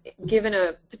given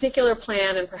a particular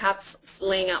plan and perhaps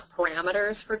laying out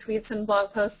parameters for tweets and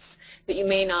blog posts, that you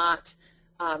may not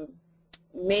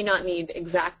need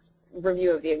exact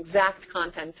review of the exact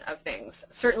content of things.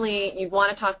 Certainly, you'd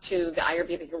want to talk to the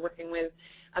IRB that you're working with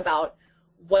about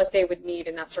what they would need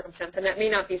in that circumstance, and that may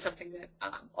not be something that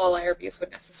all IRBs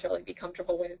would necessarily be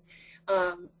comfortable with.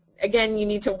 Again, you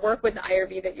need to work with the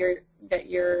IRB that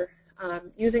you're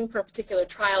using for a particular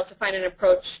trial to find an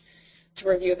approach to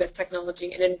review this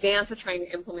technology in advance of trying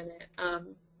to implement it.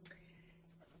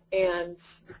 And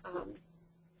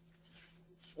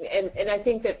I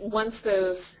think that once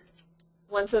those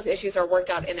issues are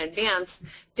worked out in advance,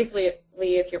 particularly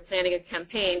if you're planning a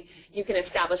campaign, you can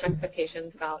establish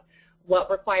expectations about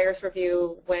what requires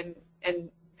review, when and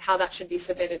how that should be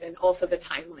submitted, and also the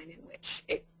timeline in which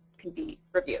it can be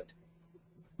reviewed.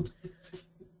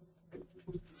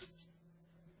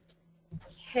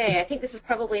 Okay, I think this is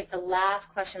probably the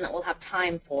last question that we'll have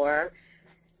time for.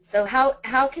 So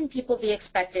how can people be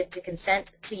expected to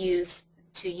consent to use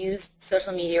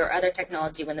social media or other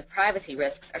technology when the privacy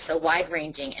risks are so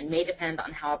wide-ranging and may depend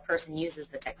on how a person uses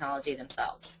the technology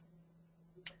themselves?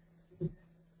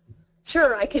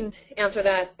 Sure, I can answer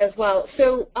that as well.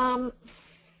 So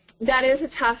that is a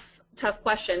tough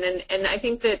question, and I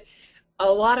think that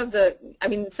a lot of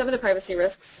some of the privacy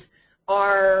risks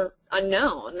are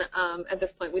unknown at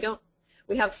this point.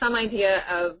 We have some idea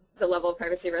of the level of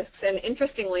privacy risks, and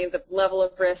interestingly, the level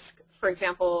of risk, for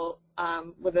example,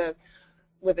 with a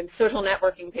social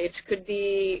networking page could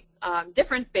be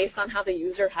different based on how the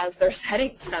user has their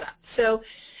settings set up. So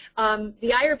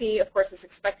the IRB, of course, is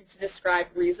expected to describe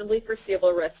reasonably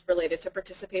foreseeable risks related to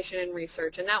participation in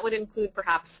research, and that would include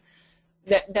perhaps,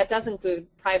 that does include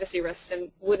privacy risks,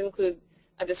 and would include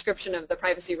a description of the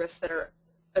privacy risks that are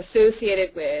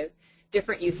associated with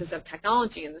different uses of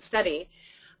technology in the study.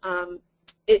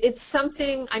 It's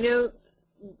something, I know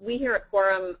we here at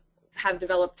Quorum have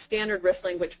developed standard risk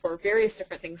language for various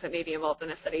different things that may be involved in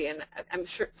a study, and I'm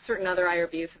sure certain other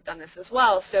IRBs have done this as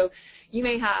well. So you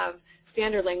may have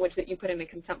standard language that you put in a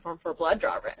consent form for blood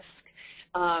draw risk.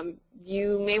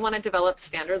 You may want to develop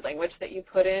standard language that you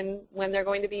put in when they're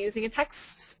going to be using a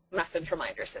text message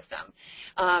reminder system.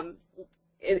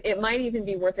 It might even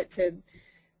be worth it to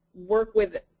work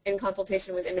in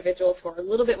consultation with individuals who are a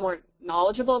little bit more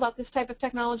knowledgeable about this type of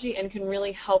technology and can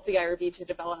really help the IRB to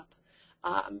develop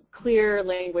clear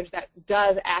language that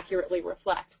does accurately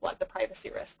reflect what the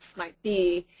privacy risks might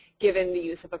be given the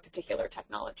use of a particular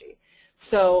technology.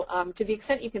 So to the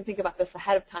extent you can think about this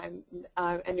ahead of time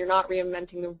and you're not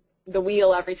reinventing the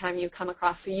wheel every time you come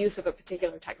across the use of a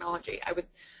particular technology, I would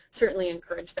certainly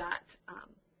encourage that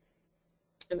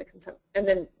in the consent, and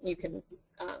then you can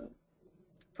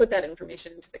put that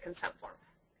information into the consent form.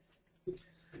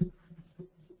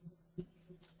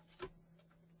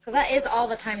 So that is all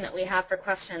the time that we have for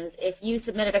questions. If you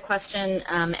submitted a question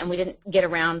and we didn't get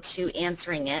around to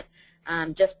answering it,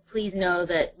 just please know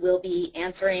that we'll be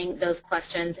answering those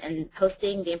questions and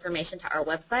posting the information to our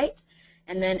website.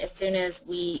 And then as soon as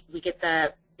we get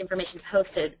the information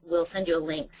posted, we'll send you a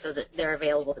link so that they're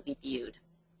available to be viewed.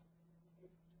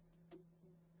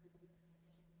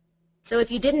 So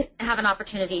if you didn't have an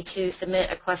opportunity to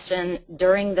submit a question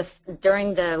during the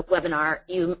webinar,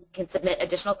 you can submit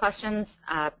additional questions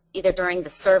either during the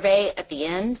survey at the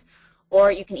end, or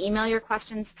you can email your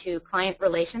questions to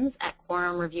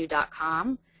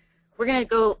clientrelations@quorumreview.com. We're going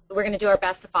to do our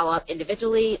best to follow up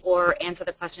individually or answer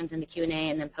the questions in the Q&A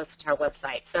and then post it to our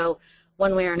website. So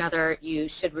one way or another, you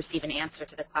should receive an answer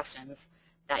to the questions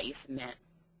that you submit.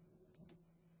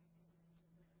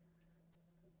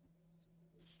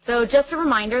 So just a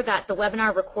reminder that the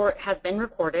webinar has been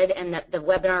recorded, and that the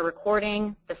webinar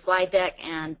recording, the slide deck,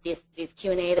 and these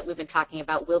Q&A that we've been talking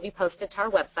about will be posted to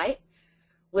our website.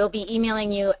 We'll be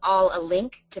emailing you all a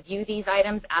link to view these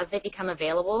items as they become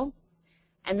available.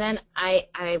 And then I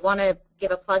want to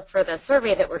give a plug for the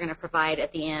survey that we're going to provide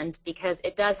at the end, because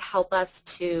it does help us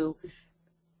to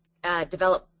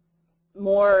develop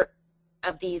more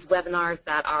of these webinars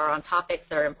that are on topics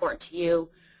that are important to you.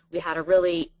 We had a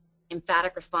really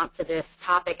emphatic response to this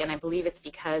topic, and I believe it's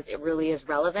because it really is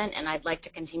relevant, and I'd like to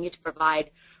continue to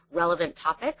provide relevant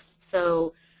topics.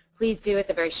 So please do. It's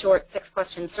a very short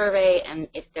 6-question survey, and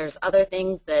if there's other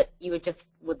things that you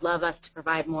would love us to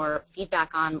provide more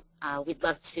feedback on, we'd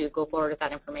love to go forward with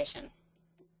that information.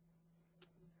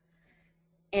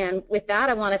 And with that,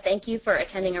 I want to thank you for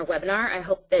attending our webinar. I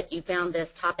hope that you found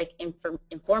this topic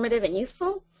informative and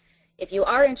useful. If you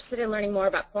are interested in learning more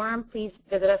about Quorum, please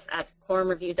visit us at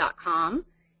quorumreview.com.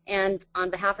 And on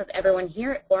behalf of everyone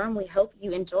here at Quorum, we hope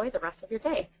you enjoy the rest of your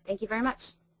day. Thank you very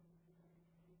much.